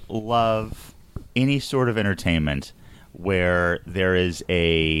 I love any sort of entertainment where there is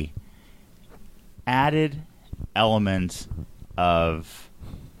a added element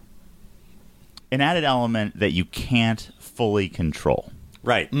that you can't fully control.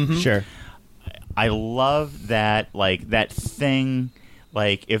 right. Sure. I love that, like, that thing,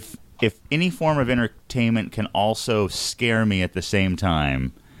 like, if any form of entertainment can also scare me at the same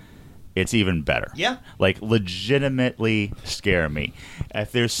time, it's even better. Yeah. Like, legitimately scare me.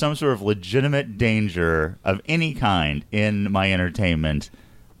 If there's some sort of legitimate danger of any kind in my entertainment,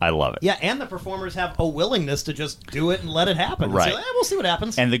 I love it. Yeah, and the performers have a willingness to just do it and let it happen. Right. So, we'll see what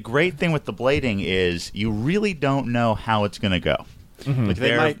happens. And the great thing with the blading is you really don't know how it's going to go. Like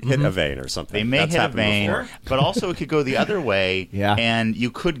They might hit a vein or something. They may That's hit a happened vein, before. but also it could go the other way, Yeah. and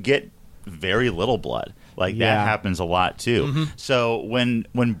you could get very little blood. Like, that Yeah. happens a lot, too. So when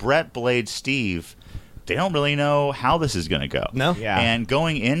Bret blades Steve, they don't really know how this is going to go. No. Yeah. And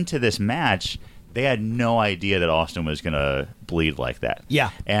going into this match, they had no idea that Austin was going to bleed like that.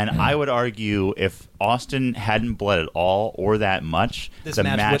 Yeah. And I would argue if Austin hadn't bled at all or that much, This the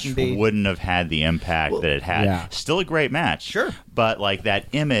match match wouldn't be- wouldn't have had the impact that it had. yeah. Still a great match. Sure. But, like, that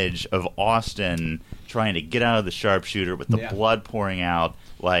image of Austin trying to get out of the sharpshooter with the blood pouring out,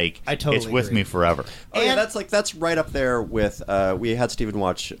 like, I totally it's with agree. me forever. Oh, yeah, And- that's right up there with. We had Steven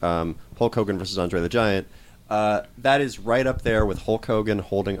watch Hulk Hogan versus Andre the Giant. That is right up there with Hulk Hogan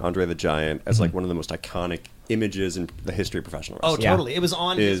holding Andre the Giant as like one of the most iconic images in the history of professional Oh, wrestling. totally. It was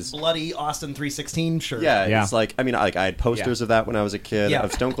on his Is- bloody Austin 316 shirt. Yeah, Yeah. it's like I mean, I had posters of that when I was a kid Yeah.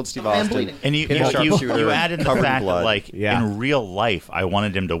 of Stone Cold Steve Man Austin. bleeding. And you hitting a sharpshooter, you added the covered in fact that, blood. like, in real life, I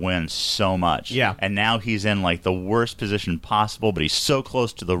wanted him to win so much. Yeah. And now he's in, like, the worst position possible, but he's so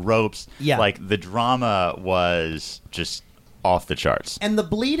close to the ropes. Yeah. Like, the drama was just off the charts. And the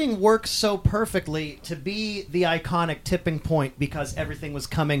bleeding works so perfectly to be the iconic tipping point because everything was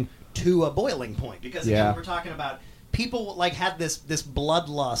coming to a boiling point. Because again, Yeah. we're talking about people like had this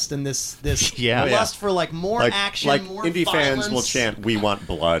bloodlust and this Yeah. lust for like more action, like more indie violence. fans will chant, "We want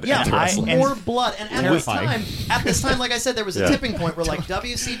blood." Yeah, into wrestling. more blood. And at Terrifying. this time, like I said, there was a Yeah. tipping point where like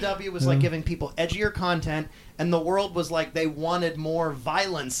WCW was like giving people edgier content, and the world was like they wanted more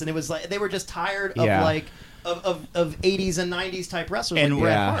violence, and it was like they were just tired of Yeah. like of 80s and 90s type wrestlers. And, like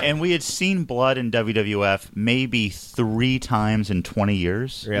Bret Hart. and we had seen blood in WWF maybe 3 times in 20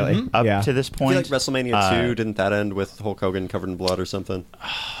 years. Really? Up Yeah. to this I feel point. like WrestleMania 2, didn't that end with Hulk Hogan covered in blood or something?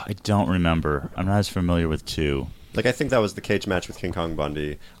 I don't remember. I'm not as familiar with 2. Like, I think that was the cage match with King Kong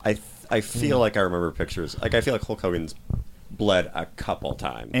Bundy. I feel like I remember pictures. Like, I feel like Hulk Hogan's bled a couple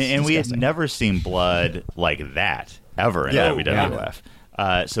times. And we had never seen blood like that ever in Yeah. WWF.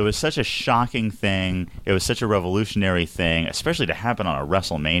 So it was such a shocking thing. It was such a revolutionary thing, especially to happen on a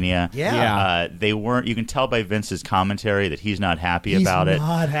WrestleMania. Yeah. They weren't. You can tell by Vince's commentary that he's not happy He's about it.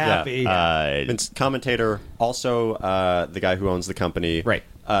 not happy. Vince, commentator, also the guy who owns the company. Right.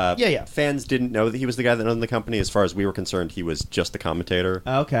 Yeah. Fans didn't know that he was the guy that owned the company. As far as we were concerned, he was just the commentator.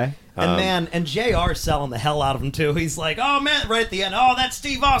 Okay. And JR selling the hell out of him too. He's like, oh man, right at the end, oh that's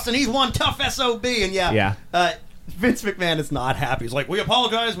Steve Austin. He's one tough SOB. And Yeah. Vince McMahon is not happy. He's like, we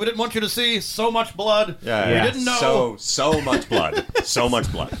apologize. We didn't want you to see so much blood. Yeah, We didn't know. So much blood. So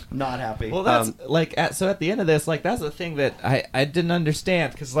much blood. Not happy. Well, that's so at the end of this, like, that's the thing that I didn't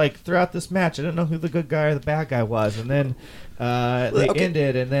understand, because like throughout this match, I didn't know who the good guy or the bad guy was, and then they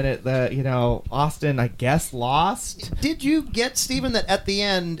ended, and then Austin, I guess, lost. Did you get, Steven, that at the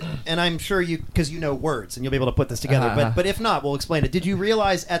end, and I'm sure you, because you know words and you'll be able to put this together, but if not, we'll explain it. Did you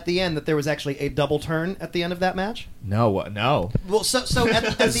realize at the end that there was actually a double turn at the end of that match? No. Well, so at the end,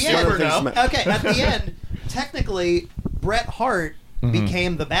 at the end, technically, Bret Hart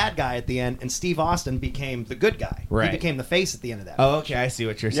became the bad guy at the end, and Steve Austin became the good guy. Right. He became the face at the end of that. Oh, match. okay, I see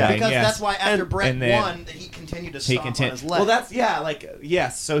what you're Yeah, saying. because yes. that's why after Bret and then won, that he continued to stomp on his leg. Well, that's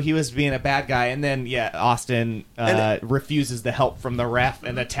yes. So he was being a bad guy, and then Austin refuses the help from the ref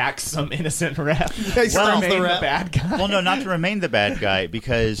and attacks some innocent ref. He to stomps remain the ref. bad guy. Well, no, not to remain the bad guy,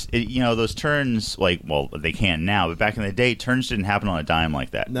 because those turns, they can now, but back in the day, turns didn't happen on a dime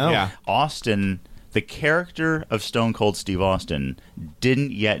like that. No. Yeah. Austin, the character of Stone Cold Steve Austin,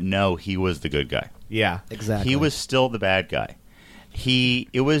 didn't yet know he was the good guy. Yeah. Exactly. He was still the bad guy. You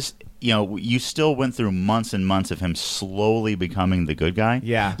still went through months and months of him slowly becoming the good guy.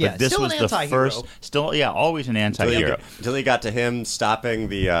 Yeah. But this still was an the anti-hero. first, always an anti-hero. Until he got to him stopping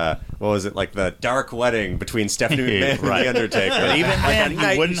the the dark wedding between Stephanie McMahon and Right. The Undertaker. But even then, Night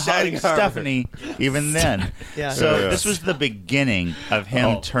he in wouldn't Shining hug Harbor. Stephanie. Even then. Yeah. So Yeah. this was the beginning of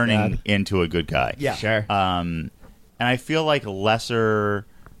him turning into a good guy. Yeah. Sure. And I feel like all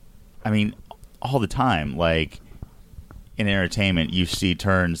the time, in entertainment, you see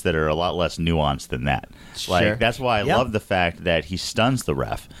turns that are a lot less nuanced than that. Sure. That's why I Yep. love the fact that he stuns the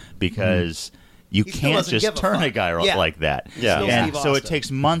ref, because you He still can't doesn't just give a turn a fuck. guy Yeah. like that. Yeah. Still And Steve so it Austin.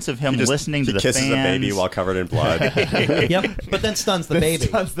 takes months of him listening to He the kisses fans. a baby while covered in blood. Yep. But then stuns the baby.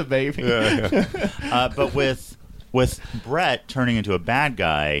 Stuns the baby. But with Bret turning into a bad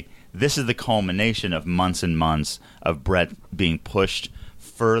guy, this is the culmination of months and months of Bret being pushed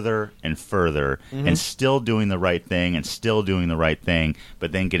further and further, and still doing the right thing,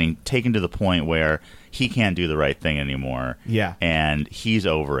 but then getting taken to the point where he can't do the right thing anymore. Yeah. And he's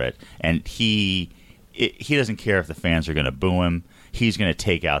over it. And he doesn't care if the fans are going to boo him. He's going to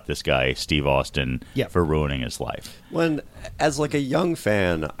take out this guy, Steve Austin, for ruining his life. As a young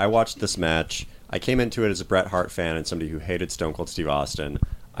fan, I watched this match. I came into it as a Bret Hart fan and somebody who hated Stone Cold Steve Austin.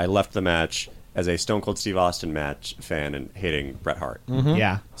 I left the match as a Stone Cold Steve Austin match fan and hating Bret Hart.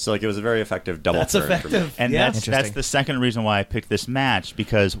 Yeah. So it was a very effective double That's turn effective. for me. And Yeah. that's the second reason why I picked this match,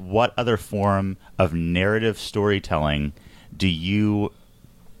 because what other form of narrative storytelling do you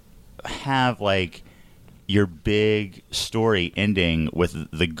have, your big story ending with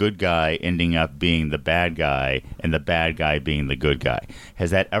the good guy ending up being the bad guy and the bad guy being the good guy?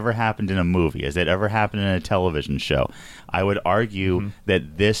 Has that ever happened in a movie? Has that ever happened in a television show? I would argue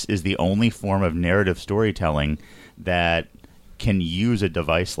that this is the only form of narrative storytelling that can use a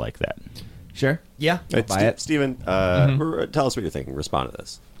device like that. Sure. Yeah. I'll buy it. Steven, tell us what you're thinking. Respond to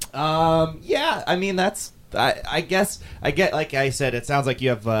this. Yeah, I mean, that's... I guess I get, like I said, it sounds like you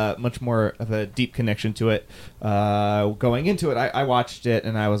have much more of a deep connection to it. Going into it, I watched it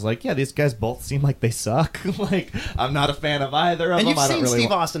and I was like, yeah, these guys both seem like they suck. I'm not a fan of either of And them. you've I don't seen really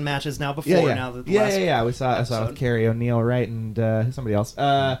Steve Austin matches now before. Yeah. Now that Yeah. I saw it episode. with Carrie O'Neill, right, and somebody else.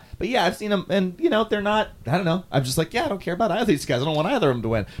 But yeah, I've seen them, and they're not. I don't know. I'm just like, yeah, I don't care about either of these guys. I don't want either of them to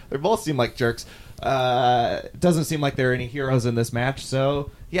win. They both seem like jerks. It doesn't seem like there are any heroes in this match. So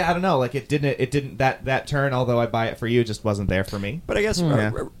yeah, I don't know. It didn't that turn. Although I buy it for you, just wasn't there for me. But I guess,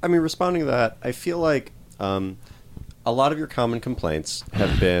 responding to that, I feel like a lot of your common complaints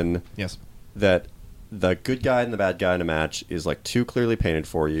have been Yes. that the good guy and the bad guy in a match is too clearly painted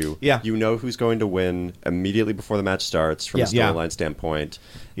for you. Yeah. You know who's going to win immediately before the match starts from a Yeah. storyline standpoint.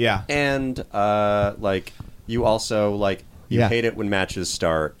 Yeah. And you also you hate it when matches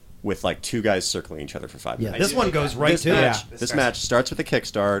start with two guys circling each other for 5 Yeah, minutes. this one goes right This to it. match, this match starts with a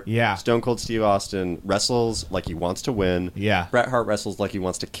kickstart. Yeah. Stone Cold Steve Austin wrestles like he wants to win. Yeah. Bret Hart wrestles like he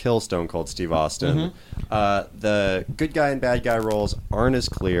wants to kill Stone Cold Steve Austin. The good guy and bad guy roles aren't as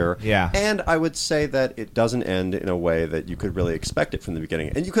clear. Yeah. And I would say that it doesn't end in a way that you could really expect it from the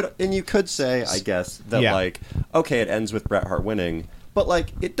beginning. And you could say, I guess, that Yeah. okay, it ends with Bret Hart winning. But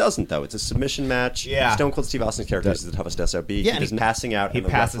like it doesn't though. It's a submission match. Yeah. Stone Cold Steve Austin's character is the toughest SOB. Yeah, He's and passing out. He and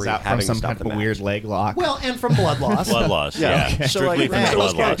the passes referee out from having to some stop kind the of a match. weird leg lock. Well, and from blood loss. Blood loss. Yeah. Okay. Strictly from so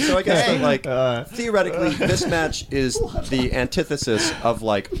blood loss. So I guess that, like theoretically, this match is the antithesis of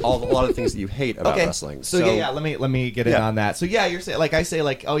like a lot of the things that you hate about wrestling. So yeah, let me get in on that. So yeah, you're saying like I say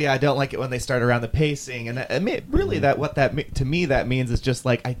like, oh yeah, I don't like it when they start around the pacing, and I mean, really to me that means is just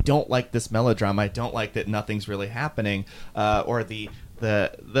like I don't like this melodrama. I don't like that nothing's really happening, or the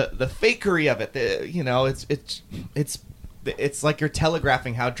fakery of it. It's like you're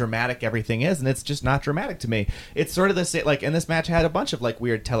telegraphing how dramatic everything is, and it's just not dramatic to me. It's sort of the same, like, and this match had a bunch of like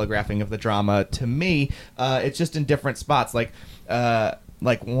weird telegraphing of the drama to me. It's just in different spots, like for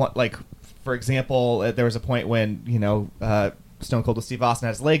example, there was a point when Stone Cold with Steve Austin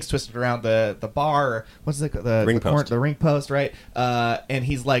had his legs twisted around the bar, or what's it, the ring post, right? And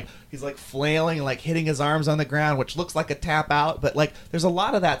he's like flailing and like hitting his arms on the ground, which looks like a tap out, but like there's a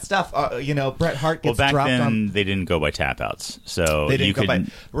lot of that stuff. Bret Hart gets back dropped then on. They didn't go by tap outs, so They didn't you go could by-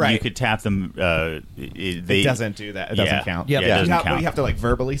 right. you could tap them. It doesn't do that. It doesn't count. Yeah, it doesn't you count. have to like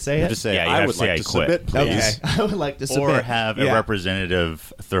verbally say it. Just say, Yeah, you I have would to say, like I to quit. submit, please. Okay, I would like to submit. or have a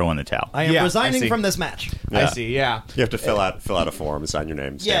representative throw in the towel. I am Yeah, I resigning see. from this match. I see. Yeah. You have to fill out a form, sign your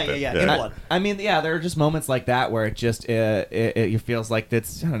name. Yeah, stamp it. in blood. I mean, yeah, there are just moments like that where it just it feels like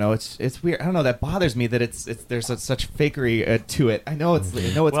it's, I don't know, it's weird. I don't know, that bothers me that it's there's such fakery to it. I know it's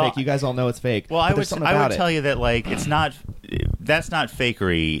Well, fake. You guys all know it's fake. Well, but I there's something would about it. tell you that like it's not. That's not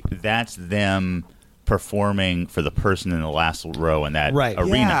fakery. That's them performing for the person in the last row in that Right.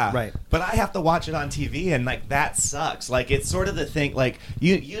 arena. Yeah, Right. But I have to watch it on TV, and like that sucks. Like it's sort of the thing. Like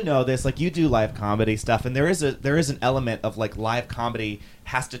you know this. Like you do live comedy stuff, and there is an element of like live comedy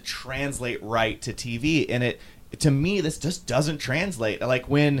has to translate right to TV, and it. To me, this just doesn't translate. Like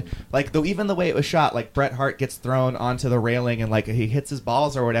when, like even the way it was shot, like Bret Hart gets thrown onto the railing and like he hits his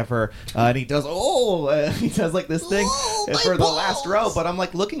balls or whatever, and he does he does like this thing for the last row. But I'm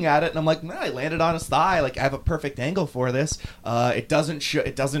like looking at it and I'm like, man, I landed on his thigh. Like I have a perfect angle for this. It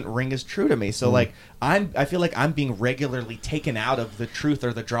doesn't ring as true to me. So like I feel like I'm being regularly taken out of the truth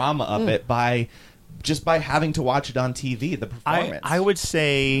or the drama of it by having to watch it on TV. The performance. I would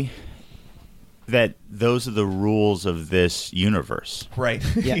say that those are the rules of this universe. right.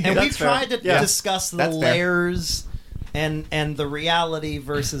 Yeah, and That's we've fair. tried to Yeah. discuss the That's fair. layers and the reality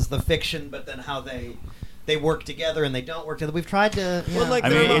versus the fiction, but then how they work together and they don't work together. We've tried to. Well, like, I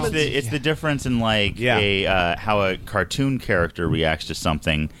there are mean, moments- it's the difference in like how a cartoon character reacts to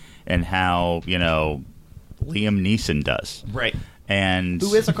something and how Liam Neeson does. Right. And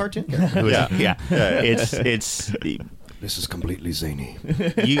who is a cartoon character? It's This is completely zany.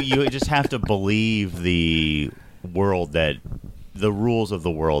 you just have to believe the rules of the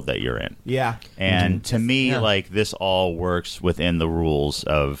world that you're in. Yeah. And to me, like this all works within the rules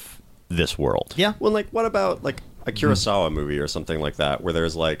of this world. Yeah. Well, like, what about like a Kurosawa movie or something like that, where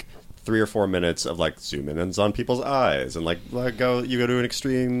there's like 3 or 4 minutes of like zoom in on people's eyes, and you go to an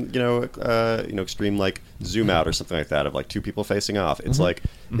extreme, extreme like zoom out or something like that of like 2 people facing off. It's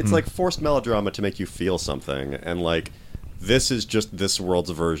it's like forced melodrama to make you feel something, and like this is just this world's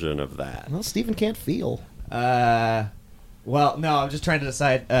version of that. Well, Stephen can't feel. Well, no, I'm just trying to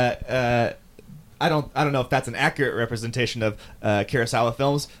decide. I don't know if that's an accurate representation of Kurosawa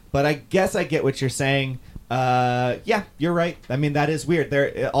films, but I guess I get what you're saying. Yeah, you're right. I mean, that is weird.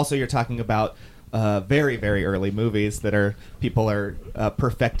 There also, you're talking about very, very early movies that people are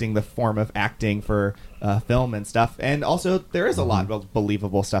perfecting the form of acting for film and stuff. And also, there is a lot of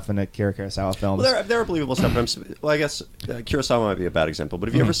believable stuff in Kurosawa films. Well, there are believable stuff, but I guess Kurosawa might be a bad example. But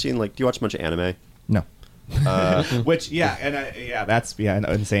have you ever seen do you watch much anime? No. Which that's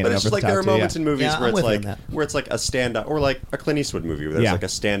insane. But it's just like there are moments in movies Yeah, where I'm it's with you like on that. where it's like a standoff, or like a Clint Eastwood movie where there's Yeah. like a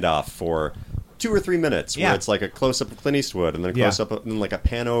standoff for 2 or 3 minutes, where Yeah. it's like a close up of Clint Eastwood, and then a Yeah. close up, and then like a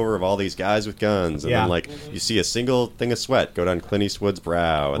pan over of all these guys with guns, and Yeah. then like you see a single thing of sweat go down Clint Eastwood's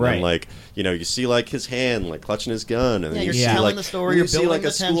brow, and Right. then like you see like his hand like clutching his gun, and then Yeah, you you're see telling like the story, you you're see building like a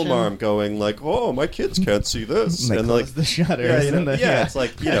the school tension. mom going like, "Oh, my kids can't see this," They and close like the shutters. yeah, and it's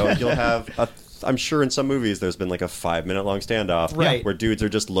like you'll have I'm sure in some movies there's been like a 5-minute long standoff Right. where dudes are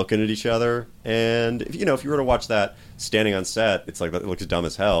just looking at each other, and if you were to watch that standing on set, it's like it looks dumb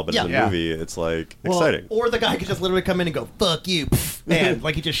as hell, but in the Yeah. movie it's like exciting. Or the guy could just literally come in and go, "Fuck you," and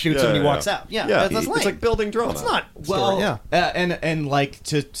like he just shoots him and he walks out. Yeah, that's lame. It's like building drama. It's not. Well, yeah. and like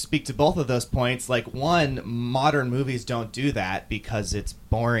to speak to both of those points, like one, modern movies don't do that because it's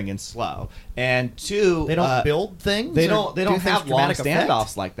boring and slow, and two, They don't build things. They or don't. They do don't things have long dramatic effect?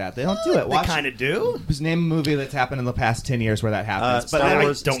 standoffs like that. They don't do it. They kind of do. Just name a movie that's happened in the past 10 years where that happens.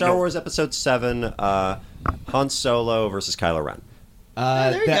 Star Wars Episode 7, Han Solo versus Kylo Ren.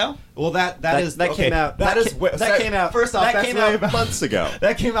 There you go. Well, that came out. That came out. First off, that came out months ago.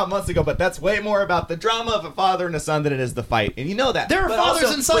 That came out months ago, but that's way more about the drama of a father and a son than it is the fight, and you know that. There are But fathers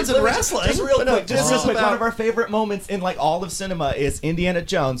also, and sons in wrestling. Just real quick, this is one about- of our favorite moments in like all of cinema is Indiana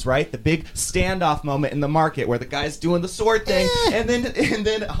Jones, right? The big standoff moment in the market where the guy's doing the sword thing, and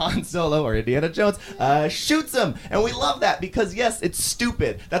then Han Solo or Indiana Jones shoots him, and we love that because yes, it's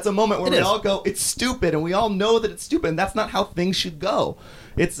stupid. That's a moment where we all go, it's stupid, and we all know that it's stupid, and that's not how things should go.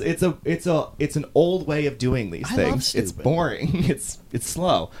 It's an old way of doing these things. It's boring. It's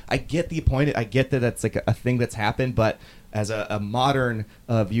slow. I get the point. I get that that's like a thing that's happened, but as a modern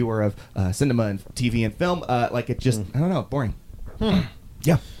viewer of cinema and TV and film, like it just I don't know, boring.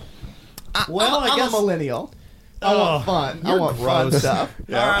 Yeah. Well, I I'm guess a millennial. I want fun. I want fun stuff.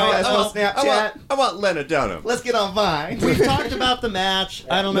 Yeah. All right, you guys want Snapchat? I want Lena Dunham. Let's get on Vine. we've talked about the match.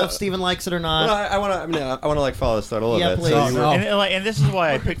 I don't know if Steven likes it or not. I want to like follow this thought a little Yeah, bit. please. So you were- And this is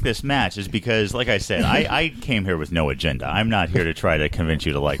why I picked this match, is because, like I said, I came here with no agenda. I'm not here to try to convince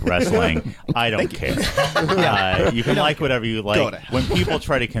you to like wrestling. I don't care. You can like whatever you like. When people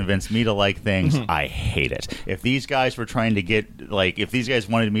try to convince me to like things, I hate it. If these guys were trying to get, like, if these guys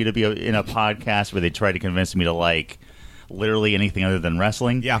wanted me to be in a podcast where they tried to convince me to like literally anything other than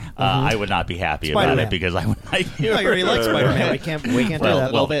wrestling, I would not be happy about it because I would like. You already like Spider-Man. We can't do that. Well,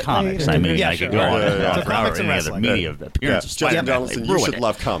 A little bit. comics. I mean, Yeah, I sure. could go on and on So for comics and any other wrestling. media appearance of Justin Spider-Man. Donaldson, They you ruined should it.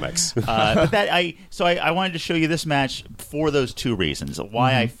 love comics. But I wanted to show you this match for those two reasons.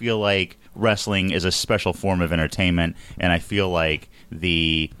 Why I feel like wrestling is a special form of entertainment, and I feel like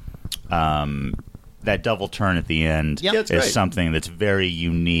the that double turn at the end Yep. Yeah, it's great. is something that's very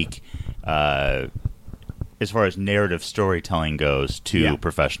unique as far as narrative storytelling goes to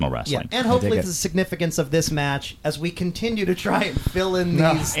professional Yeah, wrestling. and hopefully the significance of this match as we continue to try and fill in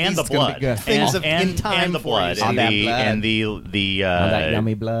these And the these blood, things of in time and the for blood, you. and that the blood. and the that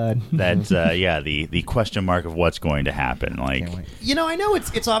yummy blood. that the question mark of what's going to happen. Like, Can't wait. You know, I know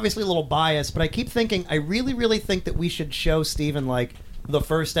it's obviously a little biased, but I keep thinking I really think that we should show Steven like the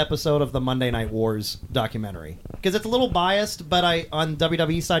first episode of the Monday Night Wars documentary because it's a little biased, but on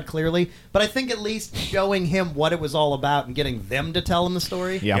WWE side clearly. But I think at least showing him what it was all about and getting them to tell him the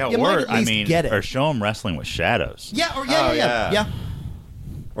story, you might or at least get it. or show him wrestling with shadows. Yeah, or Oh, yeah.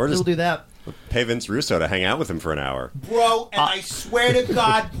 or We'll just do that. pay Vince Russo to hang out with him for an hour. Bro, and I swear to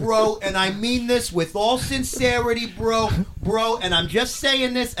God, bro, and I mean this with all sincerity, bro, and I'm just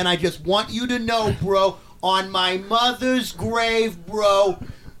saying this, and I just want you to know, bro, on my mother's grave, bro,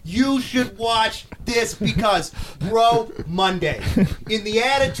 you should watch this because, bro, Monday. In the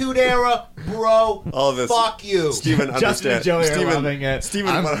Attitude Era, bro, All of this. fuck you. Steven Justin understands. and Joey are Steven, loving it.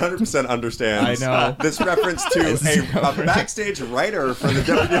 Steven 100% understands I know. this reference to a backstage writer for the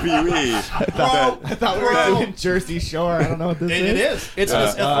WWE. I thought we were doing Jersey Shore. I don't know what this is. It is. It's a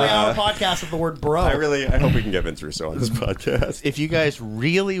 3-hour podcast of the word bro. I hope we can get Vince Russo on this podcast. If you guys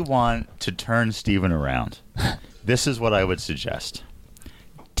really want to turn Steven around, this is what I would suggest.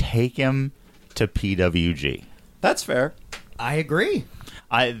 Take him to PWG. That's fair. I agree.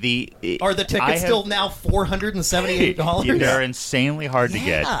 Are the tickets still now $478? Yeah, they're insanely hard to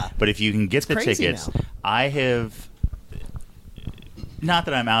Yeah. get. But if you can get the crazy tickets, now. I have. Not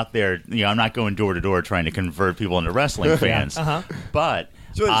that I'm out there, I'm not going door to door trying to convert people into wrestling fans. But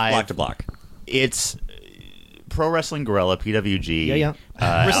So it's block to block. It's Pro Wrestling Guerrilla, PWG.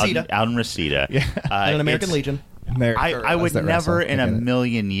 Reseda. Out in Reseda. And an American it's- Legion. I would never in a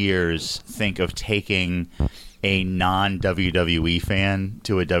million years think of taking a non-WWE fan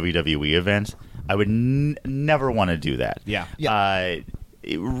to a WWE event. I would never want to do that.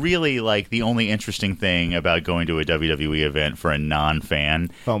 It really, like, the only interesting thing about going to a WWE event for a non-fan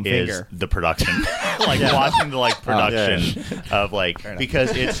Foam is finger. the production. Watching the, production of,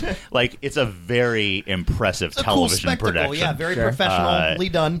 because it's a very impressive It's a cool television spectacle. production. Yeah, very professionally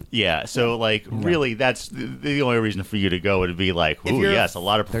done. Yeah, so really, that's the only reason for you to go would be like, If ooh, you're- yes, a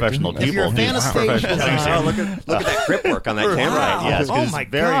lot of professional people. If you're a fan of stage design, Oh, look at that grip work on that camera. Right, yes, 'cause Oh it's my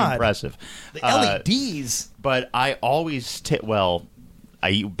very God. impressive. the LEDs. But I always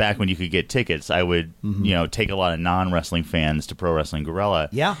back when you could get tickets, I would take a lot of non-wrestling fans to Pro Wrestling Guerrilla.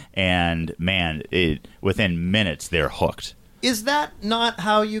 Yeah. And man, within minutes they're hooked. Is that not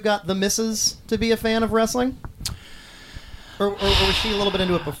how you got the missus to be a fan of wrestling? Or was she a little bit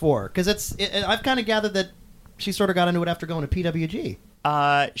into it before? Because I've kind of gathered that she sort of got into it after going to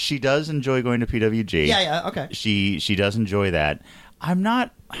PWG. She does enjoy going to PWG. Yeah, okay. She does enjoy that. I'm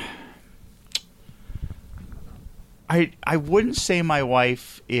not. I wouldn't say my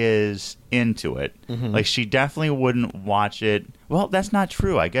wife is into it. Like, she definitely wouldn't watch it. Well, that's not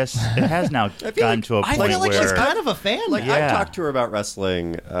true. I guess it has now gotten to a point I feel like where she's kind of a fan. Like, Yeah. I've talked to her about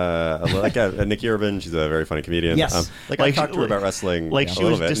wrestling. Nikki Urban, she's a very funny comedian. Yes. I've talked to her about wrestling like a she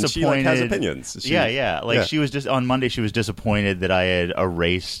little was bit, disappointed. and she has opinions. She was just on Monday. She was disappointed that I had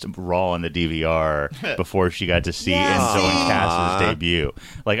erased Raw on the DVR before she got to see Enzo and Cass's debut.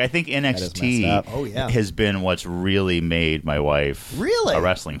 Like, I think is messed NXT up. Oh, yeah. has been what's really made my wife Really? a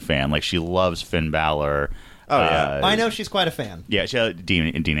wrestling fan. Like, she loves Finn Balor. Oh, yeah. I know she's quite a fan. Yeah, she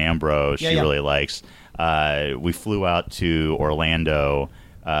Dean Ambrose. She really likes. We flew out to Orlando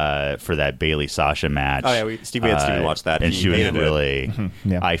for that Bailey Sasha match. Oh, yeah, Steve had Steven watch that. and He she was hated it. really.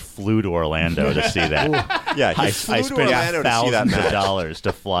 Yeah. I flew to Orlando to see that. Yeah, he I flew to spent Orlando to see that thousands of match. dollars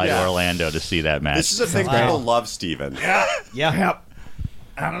to fly Yeah. to Orlando to see that match. This is a thing people love, Steven. Yeah.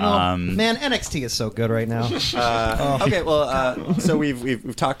 I don't know. Man, NXT is so good right now. Okay, well, so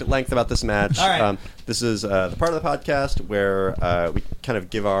we've talked at length about this match. All right. This is the part of the podcast where we kind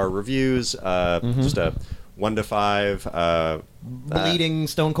of give our reviews, just a 1 to 5. Bleeding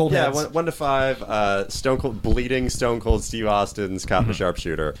Stone Cold Yeah, heads. 1 to 5. Bleeding Stone Cold Steve Austin, Scott the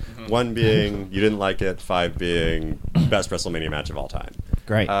Sharpshooter. 1 being you didn't like it. 5 being best WrestleMania match of all time.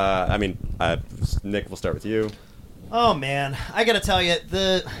 Great. Nick, we'll start with you. Oh man, I gotta tell you,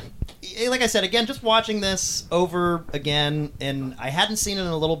 like I said again, just watching this over again, and I hadn't seen it in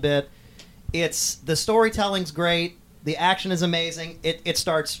a little bit. The storytelling's great, the action is amazing. It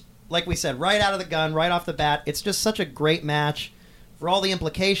starts, like we said, right out of the gun, right off the bat. It's just such a great match for all the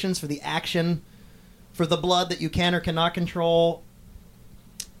implications, for the action, for the blood that you can or cannot control.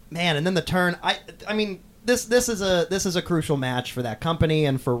 Man, and then the turn. I mean, this is a crucial match for that company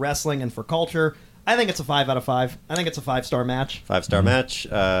and for wrestling and for culture. I think it's a 5 out of 5. I think it's a 5-star match. 5-star match.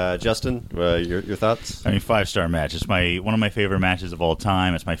 Justin, your thoughts? I mean, 5-star match. It's one of my favorite matches of all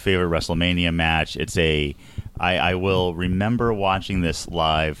time. It's my favorite WrestleMania match. I will remember watching this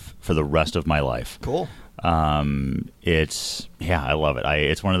live for the rest of my life. Cool. I love it.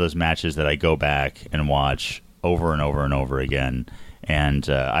 It's one of those matches that I go back and watch over and over and over again. And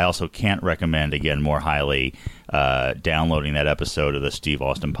I also can't recommend, again, more highly downloading that episode of the Steve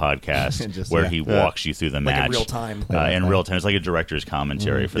Austin podcast where he walks you through the match. in real time. In real time. It's like a director's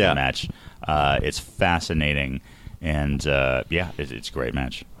commentary for the match. It's fascinating. And, it's a great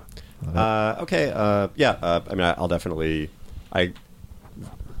match. I'll definitely...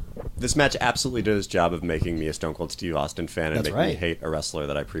 This match absolutely did its job of making me a Stone Cold Steve Austin fan and making me hate a wrestler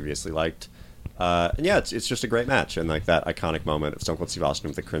that I previously liked. It's just a great match, and like that iconic moment of Stone Cold Steve Austin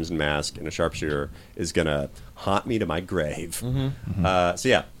with the crimson mask and a sharpshooter is gonna haunt me to my grave. I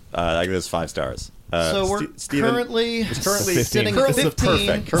give this 5 stars. So we're currently sitting at 15.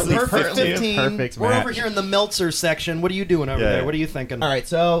 Perfect. Currently Perfect 15. Perfect We're match. over here in the Meltzer section. What are you doing over there? What are you thinking? All right,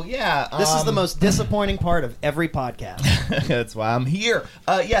 so This is the most disappointing part of every podcast. That's why I'm here.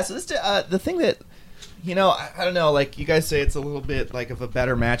 So this the thing that I don't know. Like you guys say, it's a little bit like of a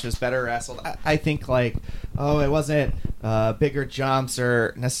better match. It's better wrestled. I think it wasn't bigger jumps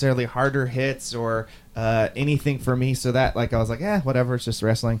or necessarily harder hits or anything for me. So that I was like, whatever. It's just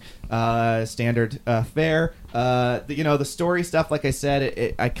wrestling. Standard fare. The story stuff. Like I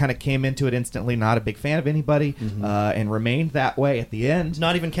said, I kind of came into it instantly not a big fan of anybody, and remained that way at the end.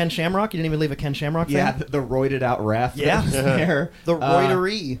 Not even Ken Shamrock. You didn't even leave a Ken Shamrock fan? Yeah, the roided out ref. Yeah, there. The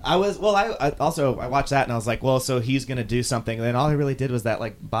roidery. I watched that and I was like, well, so he's gonna do something. And then all he really did was that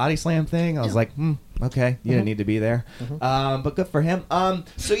body slam thing. I was like, okay, you didn't need to be there, but good for him.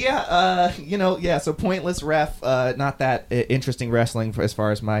 So pointless ref, not that interesting wrestling as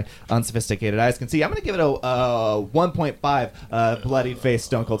far as my unsophisticated eyes can see. I'm gonna give it a 1.5 bloodied face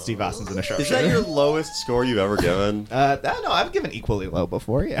Stone Cold Steve Austin's in a sharpshooter. Is that your lowest score you've ever given? No, I've given equally low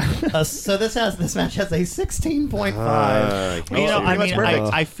before. Yeah. So this match has a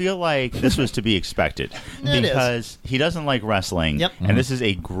 16.5. I feel like this was to be expected because he doesn't like wrestling, and this is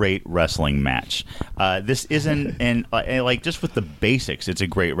a great wrestling match. This isn't, and just with the basics, it's a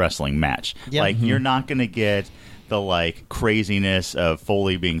great wrestling match. You're not going to get the craziness of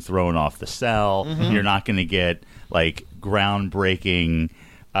Foley being thrown off the cell. You're not going to get groundbreaking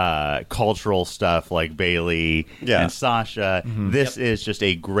cultural stuff like Bailey and Sasha. This is just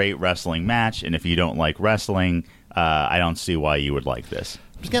a great wrestling match, and if you don't like wrestling, I don't see why you would like this.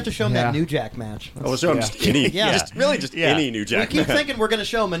 Just going to have to show him that New Jack match. I was showing just any, any New Jack We keep match. thinking we're going to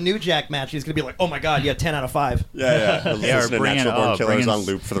show him a New Jack match. He's going to be like, oh my God, 10 out of 5. Listen to Natural Born Killers on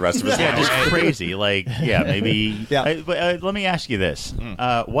loop for the rest of his life. Just crazy. Maybe. But let me ask you this: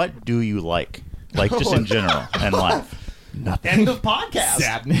 what do you like? Just in general in life. Nothing. End of podcast.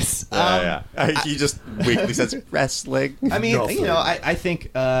 Sadness. He just weekly says wrestling. I mean, Nothing. you know, I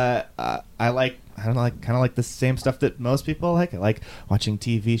think I like. I don't know, like kind of like the same stuff that most people like. I like watching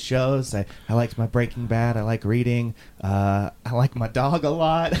TV shows. I liked my Breaking Bad. I like reading. I like my dog a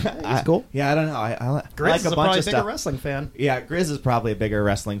lot. He's cool. Yeah, I don't know. I like Grizz is a bunch probably of a bigger stuff. wrestling fan. Yeah, Grizz is probably a bigger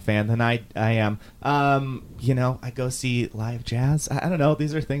wrestling fan than I am. You know, I go see live jazz. I don't know.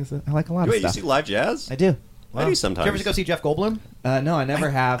 These are things that I like a lot of Wait, you stuff. see live jazz? I do. I do sometimes. Did you ever go see Jeff Goldblum? No, I never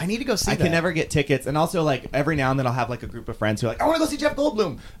have. I need to go see I that. can never get tickets, and also like every now and then I'll have like a group of friends who are like, I want to go see Jeff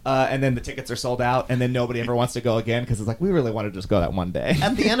Goldblum, and then the tickets are sold out, and then nobody ever wants to go again because it's like we really want to just go that one day.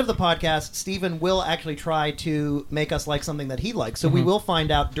 At the end of the podcast, Steven will actually try to make us like something that he likes. So we will find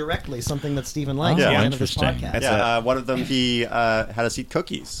out directly something that Steven likes Oh, at the end of this interesting. podcast. Yeah, one of them he had us eat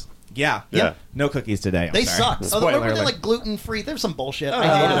cookies. Yeah. Yeah. No cookies today. I'm They sorry. suck. Oh, Spoiler were they alert. like gluten free? There's some bullshit. Oh, I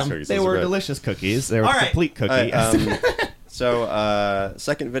hated yeah. them. Cookies, They those are were good. delicious cookies. They were All right. complete cookie. So,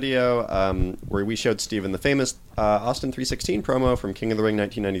 second video where we showed Steven the famous Austin 316 promo from King of the Ring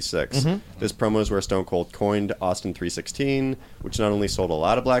 1996. This promo is where Stone Cold coined Austin 316, which not only sold a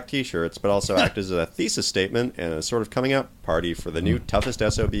lot of black t-shirts, but also acted as a thesis statement and a sort of coming out party for the new toughest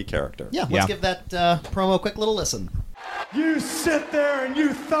SOB character. Yeah, let's Yeah. give that promo a quick little listen. You sit there and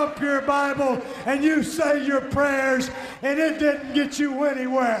you thump your Bible and you say your prayers, and it didn't get you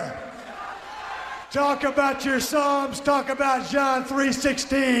anywhere. Talk about your Psalms, talk about John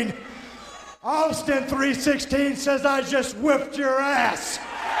 3:16. Austin 3:16 says, I just whipped your ass.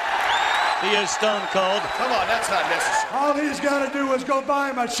 He is Stone Cold. Come on, that's not necessary. All he's got to do is go buy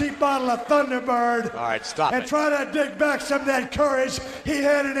him a cheap bottle of Thunderbird All right, stop and it. try to dig back some of that courage he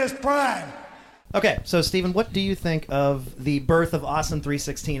had in his prime. Okay, so Steven, what do you think of the birth of Austin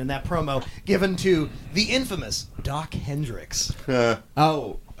 316 and that promo given to the infamous Doc Hendricks?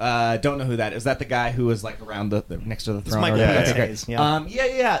 Oh, don't know who that is. Is that the guy who was like around the next to the throne? Michael Okay, Hayes, great.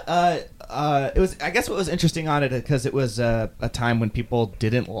 yeah. It was. I guess what was interesting on it because it was a time when people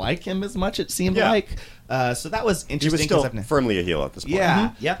didn't like him as much. It seemed Yeah. like. So that was He interesting. was still 'cause I've- firmly a heel at this point.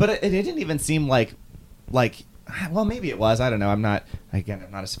 Yeah, Yeah. But it didn't even seem like. Well, maybe it was. I don't know. I'm not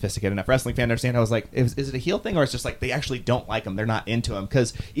a sophisticated enough wrestling fan to understand. I was like, is it a heel thing, or it's just like they actually don't like him? They're not into him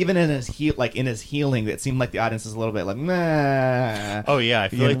because even in his healing, it seemed like the audience is a little bit like, nah. Oh yeah, I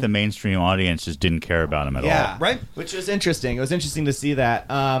feel like the mainstream audience just didn't care about him at Yeah, all. Right. Which was interesting. It was interesting to see that.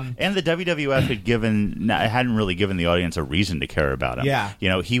 And the WWF hadn't really given the audience a reason to care about him. Yeah. You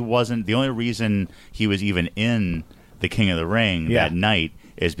know, he wasn't the only reason he was even in the King of the Ring Yeah. that night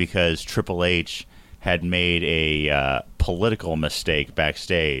is because Triple H had made a political mistake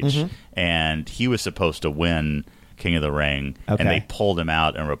backstage, and he was supposed to win King of the Ring, Okay. and they pulled him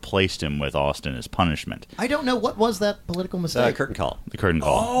out and replaced him with Austin as punishment. I don't know, what was that political mistake? Curtain call. The curtain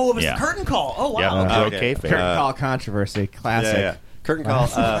call. Oh, it was yeah. the curtain call. Oh, Yeah, wow. broke Okay. kayfabe. Curtain call controversy, classic. Yeah. Curtain call.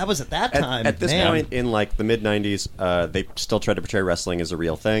 That was at that time. At this Man. point in like the mid '90s, they still tried to portray wrestling as a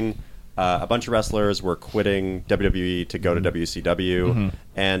real thing. A bunch of wrestlers were quitting WWE to go to WCW,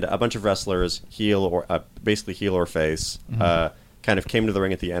 and a bunch of wrestlers, basically heel or face, kind of came to the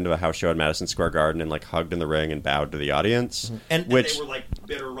ring at the end of a house show at Madison Square Garden and like hugged in the ring and bowed to the audience. And which they were like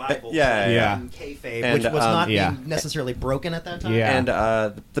bitter rivals. yeah. in kayfabe, And, which was not yeah. being necessarily broken at that time. Yeah.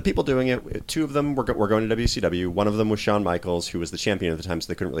 And the people doing it, two of them were going to WCW. One of them was Shawn Michaels, who was the champion at the time, so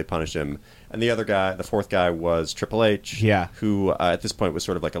they couldn't really punish him. And the other guy, the fourth guy, was Triple H, Yeah. who at this point was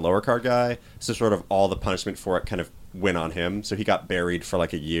sort of like a lower card guy. So sort of all the punishment for it kind of went on him. So he got buried for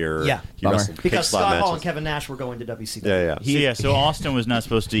like a year. Yeah. He Bummer. wrestled Because kick slot Scott Hall and matches. Kevin Nash were going to WCW. Yeah. So Austin was not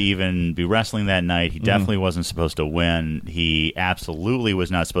supposed to even be wrestling that night. He definitely wasn't supposed to win. He absolutely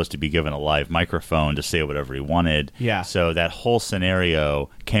was not supposed to be given a live microphone to say whatever he wanted. Yeah. So that whole scenario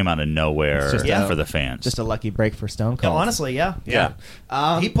came out of nowhere It's just for the fans. Just a lucky break for Stone Yeah, Cold. honestly, yeah.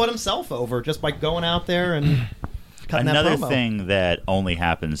 Yeah. He put himself over just by going out there and cutting Another that promo. thing that only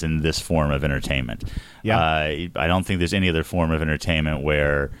happens in this form of entertainment. Yeah. I don't think there's any other form of entertainment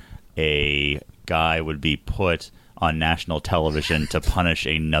where a guy would be put on national television to punish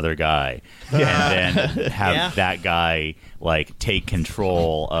another guy and then have that guy like take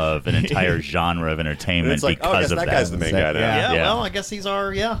control of an entire genre of And entertainment it's like, oh, I because guess of that guy's the main guy now. Yeah, Yeah. well, I guess he's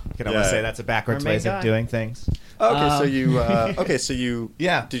our, You can almost Yeah. say that's a backwards Our main ways guy. of doing things. Okay, so you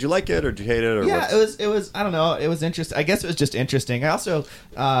Yeah. Did you like it or did you hate it or Yeah, what's- it was. I don't know. It was interesting. I guess it was just interesting. I also,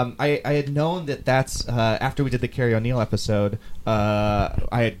 I had known that's after we did the Kerry O'Neill episode. I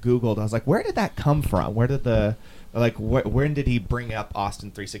had Googled. I was like, where did that come from? Where did when did he bring up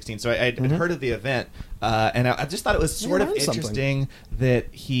Austin 316? So I had heard of the event, and I just thought it was sort of learned something. interesting that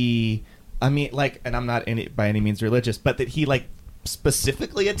he. I mean, and I'm not by any means religious, but that he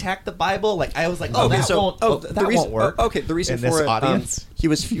specifically attack the Bible? Like, I was like, the reason, won't work. The reason in for this it, audience. he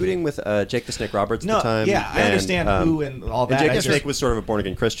was feuding with Jake the Snake Roberts at the time. Yeah, I understand who and all that. And Jake I the Snake was sort of a born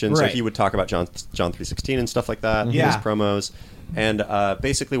again Christian, so he would talk about John 3:16 and stuff like that in his promos. And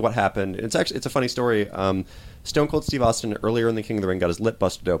basically, what happened? It's a funny story. Stone Cold Steve Austin earlier in the King of the Ring got his lip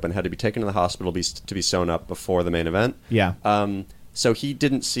busted open, had to be taken to the hospital to be sewn up before the main event. Yeah. So he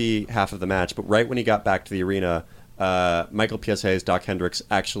didn't see half of the match, but right when he got back to the arena, Michael P.S.A.'s Doc Hendricks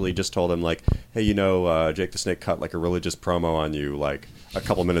actually just told him, like, hey, Jake the Snake cut like a religious promo on you like a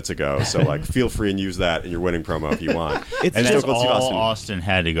couple minutes ago, so like feel free and use that in your winning promo if you want. And that's all Austin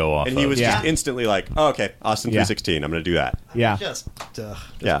had to go off and he was just instantly like, oh, okay, Austin 3:16, I'm going to do that. Yeah. Just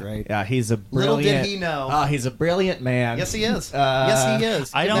great. Yeah, he's a Little brilliant... did he know. He's a brilliant man. Yes, he is. Yes, he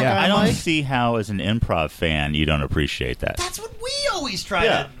is. I don't see how, as an improv fan, you don't appreciate that. That's what we always try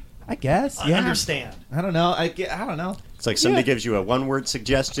to I guess. Yeah. understand. I don't know. I don't know. It's like somebody gives you a one-word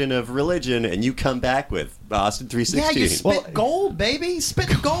suggestion of religion, and you come back with Austin 3:16. Yeah, you spit gold, baby.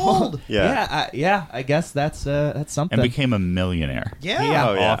 Spit gold. I guess that's something. And became a millionaire.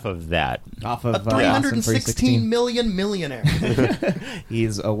 Off of that. Off of a 316 million millionaire.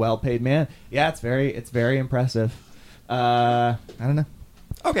 He's a well-paid man. Yeah, it's very impressive. I don't know.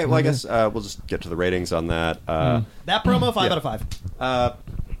 Okay, well, I guess we'll just get to the ratings on that. That promo, 5 out of 5.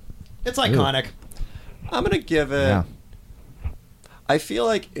 It's iconic. I'm going to give it... Yeah. I feel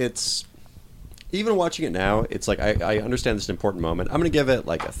like it's... Even watching it now, it's like I understand this is an important moment. I'm going to give it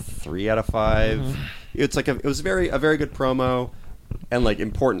like a 3 out of 5. Mm-hmm. It's like it was a very good promo and like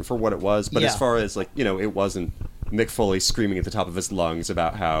important for what it was. But as far as like, it wasn't Mick Foley screaming at the top of his lungs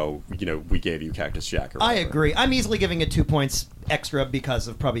about how, we gave you Cactus Jack. Or I agree. I'm easily giving it 2 points extra because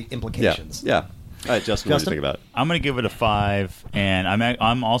of probably implications. Yeah. All right, Justin, what do you think about it? I'm going to give it a 5, and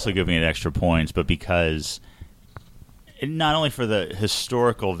I'm also giving it extra points, but because not only for the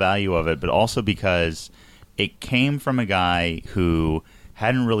historical value of it, but also because it came from a guy who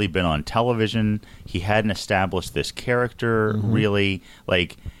hadn't really been on television. He hadn't established this character really.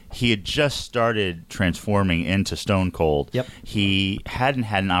 Like, he had just started transforming into Stone Cold. Yep. He hadn't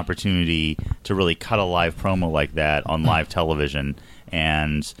had an opportunity to really cut a live promo like that on live television,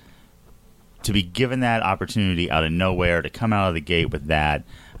 and to be given that opportunity out of nowhere, to come out of the gate with that,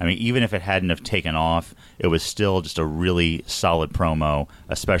 I mean, even if it hadn't have taken off, it was still just a really solid promo,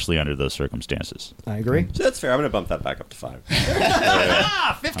 especially under those circumstances. I agree. So that's fair. I'm going to bump that back up to 5.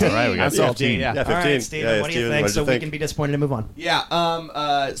 15. All right, we got 15. Yeah, 15. All right, Steven, what do you think? So we can be disappointed and move on.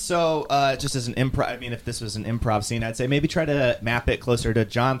 Yeah. So just as an improv, I mean, if this was an improv scene, I'd say maybe try to map it closer to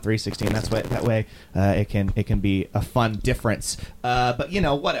John 3:16. That way it can be a fun difference. But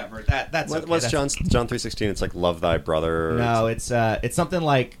whatever. That's okay. What's John 3:16? It's like love thy brother. No, it's something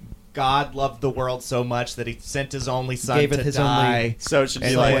like God loved the world so much that he sent his only son to die. So it should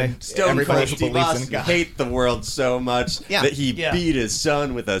be like Stone Cold Steve Austin hate the world so much that he beat his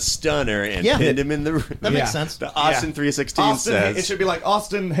son with a stunner and pinned him in the ring. That makes sense. The Austin 3:16 says it should be like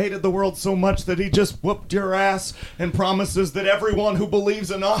Austin hated the world so much that he just whooped your ass and promises that everyone who believes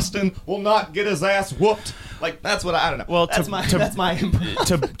in Austin will not get his ass whooped. Like, that's what I don't know. Well, that's my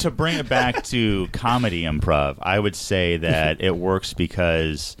improv. to bring it back to comedy improv, I would say that it works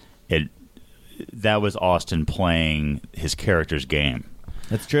because that was Austin playing his character's game.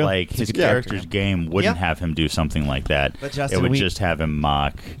 That's true. Like, his character's game wouldn't have him do something like that. But Justin, it would just have him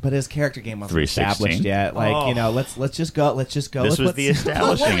mock. But his character game wasn't established yet. Like, let's just go. Let's just go. This was the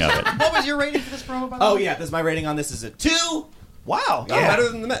establishing of it. What was your rating for this promo? By the way? Yeah, my rating on this is a 2. Wow. Yeah. Better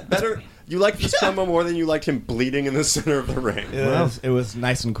than the better. You liked this promo more than you liked him bleeding in the center of the ring. It was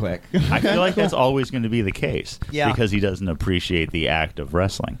nice and quick. I feel like that's always going to be the case. Yeah. Because he doesn't appreciate the act of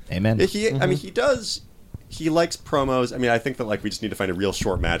wrestling. Amen. I mean, he does. He likes promos. I mean, I think that we just need to find a real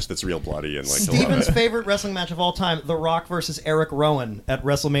short match that's real bloody and Steven's favorite wrestling match of all time: The Rock versus Eric Rowan at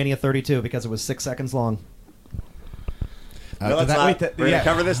WrestleMania 32, because it was 6 seconds long. We're going to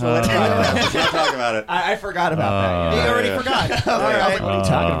cover this. Let's not talk about it. I forgot about that. You already forgot. All right. I was like, what are you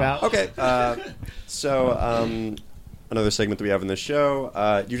talking about? Okay. So, another segment that we have in this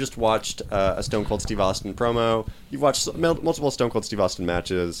show. You just watched a Stone Cold Steve Austin promo. You've watched multiple Stone Cold Steve Austin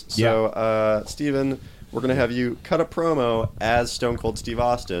matches. So, Steven, we're going to have you cut a promo as Stone Cold Steve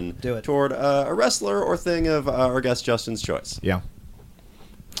Austin toward a wrestler or thing of our guest Justin's choice. Yeah.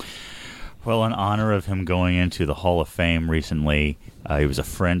 Well, in honor of him going into the Hall of Fame recently, he was a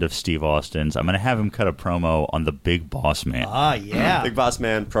friend of Steve Austin's. I'm going to have him cut a promo on the Big Boss Man. Yeah. Big Boss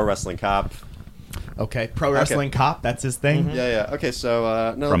Man, Pro Wrestling Cop. Okay, Pro Wrestling Cop, that's his thing? Mm-hmm. Yeah. Okay,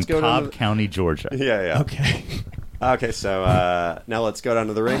 so now from let's go Cobb County, Georgia. Yeah. Okay. Okay, so now let's go down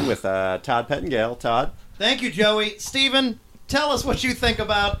to the ring with Todd Pettingale. Todd? Thank you, Joey. Steven, tell us what you think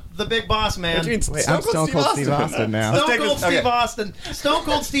about the Big Boss Man. Which means Wait, I'm Stone Cold Steve Austin now. Stone Cold Steve Austin. Stone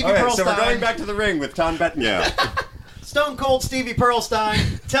Cold Stevie Okay, Pearlstein. so we're going back to the ring with Tom Bettino. Stone Cold Stevie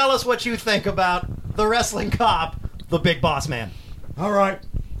Pearlstein. Tell us what you think about the wrestling cop, the Big Boss Man. All right,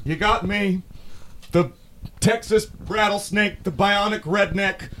 you got me. The Texas rattlesnake, the bionic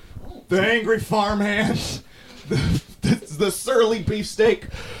redneck, the angry farmhand, the surly beefsteak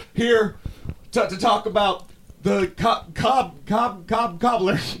here to talk about the cobbler,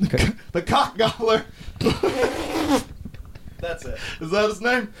 the cock gobbler. That's it. Is that his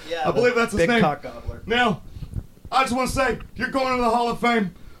name? Yeah, I believe that's his Big name. Cock Gobbler. Now, I just want to say, you're going into the Hall of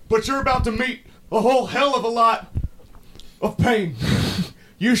Fame, but you're about to meet a whole hell of a lot of pain.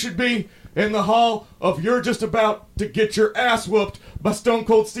 You should be in the Hall of You're Just About to Get Your Ass Whooped by Stone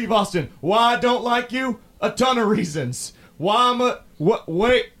Cold Steve Austin. Why I don't like you? A ton of reasons. Why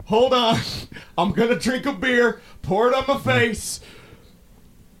wait, hold on. I'm gonna drink a beer, pour it on my face.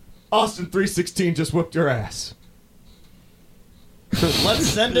 Austin 316 just whooped your ass. Let's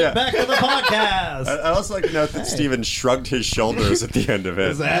send it back to the podcast. I'd also like to note that Steven shrugged his shoulders at the end of it.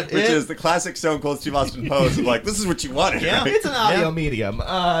 Is that which it? is the classic Stone Cold Steve Austin pose of like, this is what you wanted. Yeah. Right? It's an audio medium. They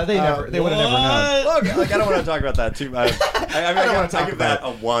would have never known. Look, like, I don't want to talk about that too much. I don't wanna talk give about that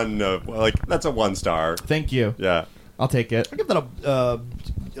a 1 of, like, that's a 1 star. Thank you. Yeah. I'll take it. I'll give that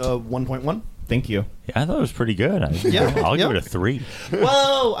a 1.1. Thank you. Yeah, I thought it was pretty good. Yeah. I'll give Yeah. it a 3.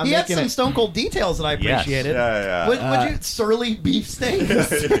 Whoa, he had making some it- Stone Cold details that I Yes. appreciated. Yeah. Would you surly beefsteak?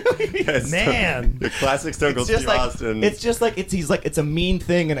 Yes, Man. the classic Stone Cold It's just Steve like Austin. it's just like it's a mean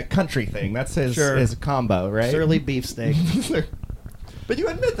thing and a country thing. That's his Sure. his combo, right? Surly beefsteak. But you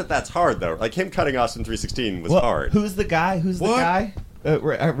admit that that's hard, though. Like, him cutting Austin 316 was Well, hard. Who's the guy? Who's the What? guy? I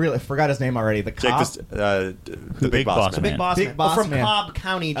really forgot his name already. The Jake, cop. the Big Boss Man. Big Boss Big Man. Boss From Man. Cobb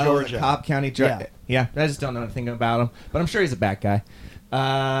County, Oh, Georgia. Cobb County, Georgia. Yeah, I just don't know anything about him, but I'm sure he's a bad guy.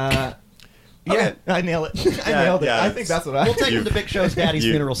 Okay. I nailed it. I nailed it. yeah, I think that's what I. We'll take him to Big Show's daddy's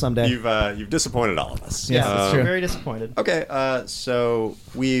funeral someday. You've disappointed all of us. Yes, that's true. Very disappointed. Okay, so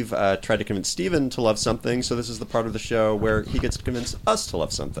we've tried to convince Steven to love something, so this is the part of the show where he gets to convince us to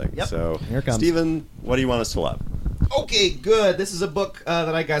love something. Yep. So, Here it comes. Steven, what do you want us to love? Okay, good. This is a book that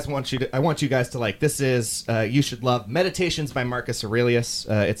I want you guys to like. This is You Should Love Meditations by Marcus Aurelius.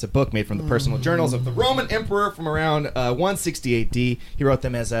 It's a book made from the personal journals of the Roman emperor from around 160 AD. He wrote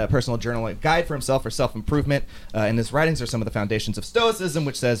them as a personal journal, a guide for himself for self-improvement. And his writings are some of the foundations of Stoicism,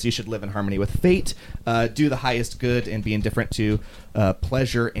 which says you should live in harmony with fate, do the highest good, and be indifferent to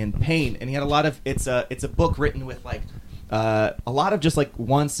pleasure and pain. And he had a lot of it's a book written with like a lot of just like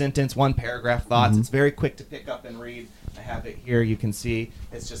one sentence, one paragraph thoughts. It's very quick to pick up and read. I have it here. You can see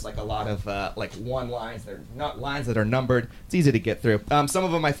it's just like a lot of like one lines. They're not lines that are numbered. It's easy to get through. Some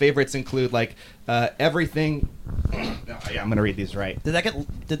of them, my favorites include like everything. I'm gonna read these right. Did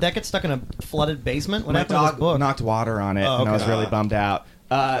that get stuck in a flooded basement? What My happened to this dog book? knocked water on it, Oh, and I was okay. really bummed out.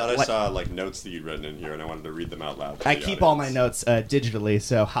 I thought I like- saw like notes that you'd written in here, and I wanted to read them out loud. to I the keep all my audience. notes digitally,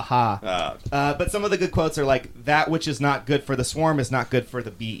 so haha. But some of the good quotes are like, "That which is not good for the swarm is not good for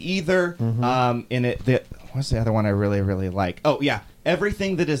the bee either." What's the other one I really, really like? Oh yeah,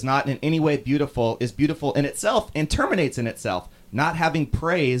 everything that is not in any way beautiful is beautiful in itself and terminates in itself, not having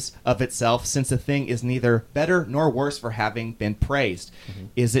praise of itself, since a thing is neither better nor worse for having been praised.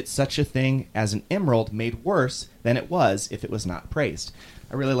 Is it such a thing as an emerald made worse than it was if it was not praised?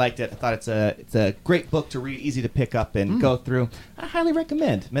 I really liked it. I thought it's a great book to read, easy to pick up and go through. I highly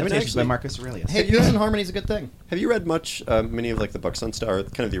recommend Meditations actually- by Marcus Aurelius. Hey, peace and harmony is a good thing. Have you read many of like the books on Stoic, or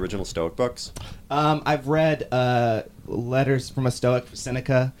kind of the original Stoic books? I've read Letters from a Stoic,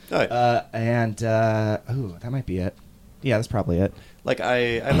 Seneca, Oh. and that might be it. Yeah, that's probably it. Like I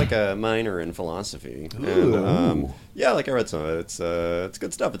had like a minor in philosophy. Ooh. And, yeah, like I read some of it. It's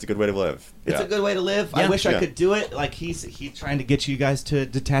good stuff. It's a good way to live. It's Yeah. a good way to live. I Yeah. wish I Yeah. could do it. Like he's trying to get you guys to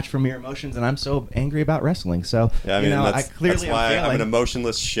detach from your emotions, and I'm so angry about wrestling. So Yeah, I mean, I that's clearly why am I'm failing. an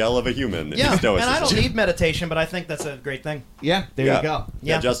emotionless shell of a human. Yeah, in and Stoicism. I don't need meditation, but I think that's a great thing. Yeah, there Yeah. you go.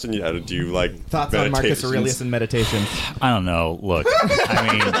 Yeah, Yeah. Justin, do you like Thoughts on Marcus meditations? Aurelius and meditations? I don't know. Look,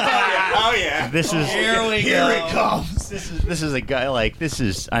 I mean, Oh yeah. this is Here we Here go. it comes. this is a guy like this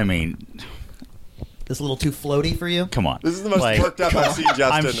is. I mean, This a little too floaty for you? come on. This is the most Like, worked up I've seen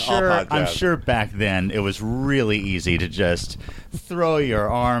Justin all podcast. I'm sure back then it was really easy to just throw your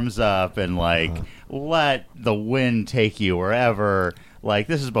arms up and like let the wind take you wherever. Like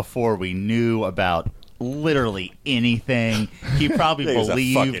this is before we knew about literally anything. He probably He was a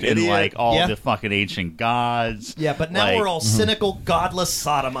believed fucking in idiot. like all Yeah. the fucking ancient gods. Yeah, but now Like, we're all cynical, godless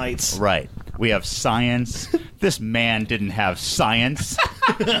sodomites. right. We have science. This man didn't have science.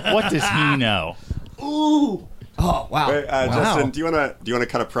 What does he know? Ooh, Oh wow! Wait, Justin, do you want to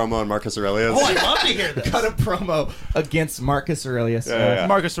cut a promo on Marcus Aurelius? Oh, I'd love to hear this. Cut a promo against Marcus Aurelius. Yeah.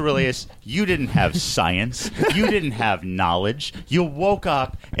 Marcus Aurelius, you didn't have science. You didn't have knowledge. You woke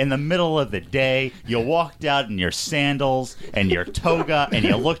up in the middle of the day. You walked out in your sandals and your toga, and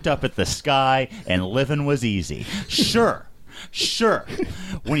you looked up at the sky, and living was easy. Sure.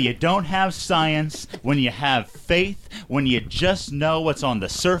 When you don't have science, when you have faith, when you just know what's on the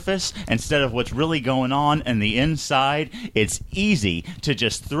surface instead of what's really going on in the inside, it's easy to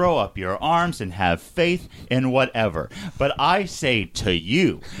just throw up your arms and have faith in whatever. But I say to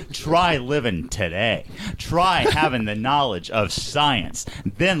you, try living today. Try having the knowledge of science.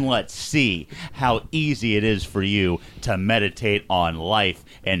 Then let's see how easy it is for you to meditate on life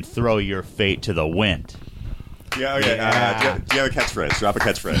and throw your fate to the wind. Yeah, okay. Do you have a catchphrase? Drop a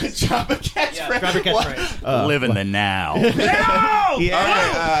catchphrase. Drop a catchphrase. Grab your catchphrase. Live in the now.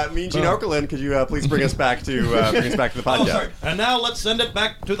 Yeah. Okay, Mean Gene Okerlund, could you please bring us back to the Oh, podcast? sorry. And now let's send it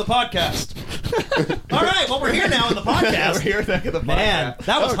back to the podcast. All right, well, we're here now in the podcast. We're here back at the podcast. Man,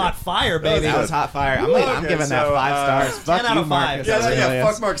 that was hot fire, baby. That was hot fire. I'm giving that 5 stars. Fuck 10 out you, of 5. Marcus. Yeah,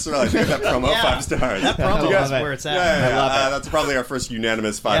 fuck Marcus Aurelius. Give that promo Yeah. 5 stars. That promo Yeah. is where it's at. Yeah, I love it. that's probably our first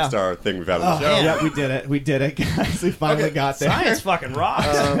unanimous 5-star thing we've had on the show. man. Yeah, we did it, guys. We finally got there. Science fucking rocks.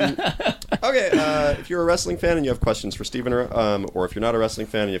 Okay, if you're a wrestling fan and you have questions for Steven, or if you're not a wrestling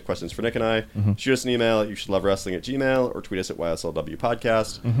fan and you have questions for Nick and I, shoot us an email at youshouldlovewrestling@gmail.com or tweet us at YSLW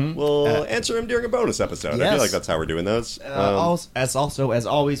Podcast. We'll answer them during a bonus episode. I Yes. feel like that's how we're doing those. As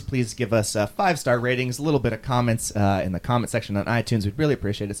always, please give us 5-star ratings, a little bit of comments in the comment section on iTunes. We'd really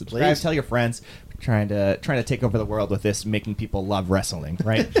appreciate it. Subscribe, Please. tell your friends. We're trying to take over the world with this, making people love wrestling,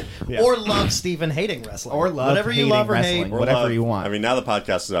 right? Yeah. Or love Steven hating wrestling. Or love whatever you hating love or wrestling. hate. Or whatever love- you want. I mean, now the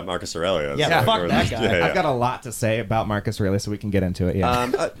podcast is about Marcus Aurelius. Yeah, fuck or- that guy. I've got a lot to say about Marcus Aurelius, so we can get into it.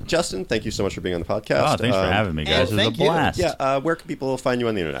 Yeah. Justin, thank you so much for being on the podcast. Oh, thanks for having me, guys. It was a thank you. blast. Yeah, where can people find you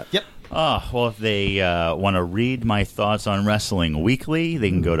on the internet? Yep. Well, if they want to read my thoughts on wrestling weekly, they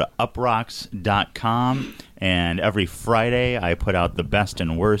can go to uprocks.com. And every Friday, I put out the best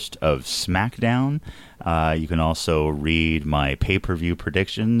and worst of SmackDown. You can also read my pay-per-view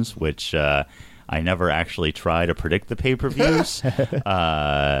predictions, which I never actually try to predict the pay-per-views.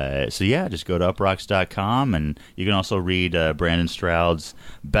 So, yeah, just go to uprocks.com. And you can also read Brandon Stroud's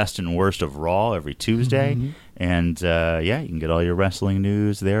best and worst of Raw every Tuesday. And, you can get all your wrestling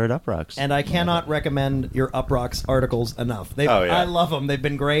news there at Uprocks. And I cannot recommend your Uprocks articles enough. I love them. They've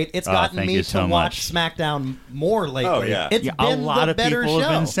been great. It's gotten thank me you to so watch much. SmackDown more lately. Oh, yeah. It's Yeah, been a lot the of better people show.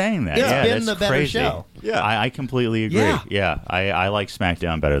 have been saying that. It's Yeah, been that's the better crazy. show. Yeah. I completely agree. Yeah. I like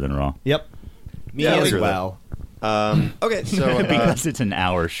SmackDown better than Raw. Yep. Me Yeah, I as agree with well. Okay, so Because it's an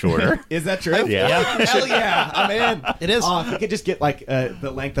hour shorter. Is that true? Yeah. Hell yeah, I'm in. It is. Oh, if we could just get like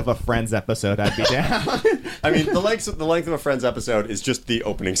the length of a Friends episode, I'd be down. I mean, the length of a Friends episode is just the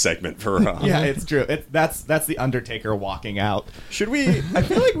opening segment for Raw. Yeah, it's true. That's the Undertaker walking out. Should we? I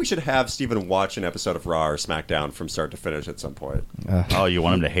feel like we should have Steven watch an episode of Raw or SmackDown from start to finish at some point. Oh, you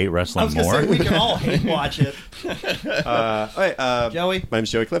want him to hate I wrestling was going to more? say, we can all hate watch it. All right, Joey? My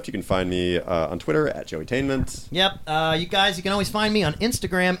name's Joey Clift. You can find me on Twitter at JoeyTainment. Yep. You guys, you can always find me on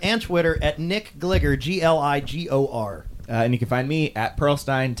Instagram and Twitter at Nick Gligor, Gligor. And you can find me at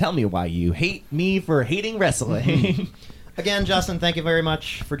Pearlstein. Tell me why you hate me for hating wrestling. Again, Justin, thank you very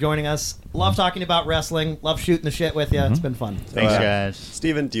much for joining us. Love talking about wrestling. Love shooting the shit with you. It's been fun. Thanks, guys.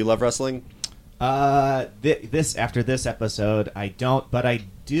 Steven, do you love wrestling? After this episode, I don't, but I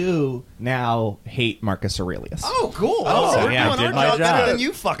do now hate Marcus Aurelius. Oh, cool. Oh, so we're yeah, I doing did our my job better job. than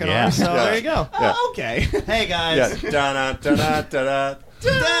you fucking Yeah. are. So Yeah. there you go. Yeah. Oh, okay. Hey, guys. Yeah. Da-da-da-da-da-da.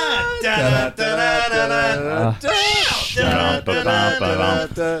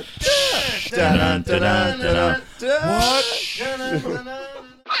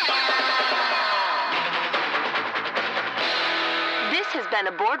 This has been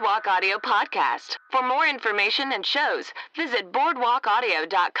a Boardwalk Audio podcast. For more information and shows, visit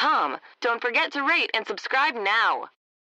boardwalkaudio.com. Don't forget to rate and subscribe now.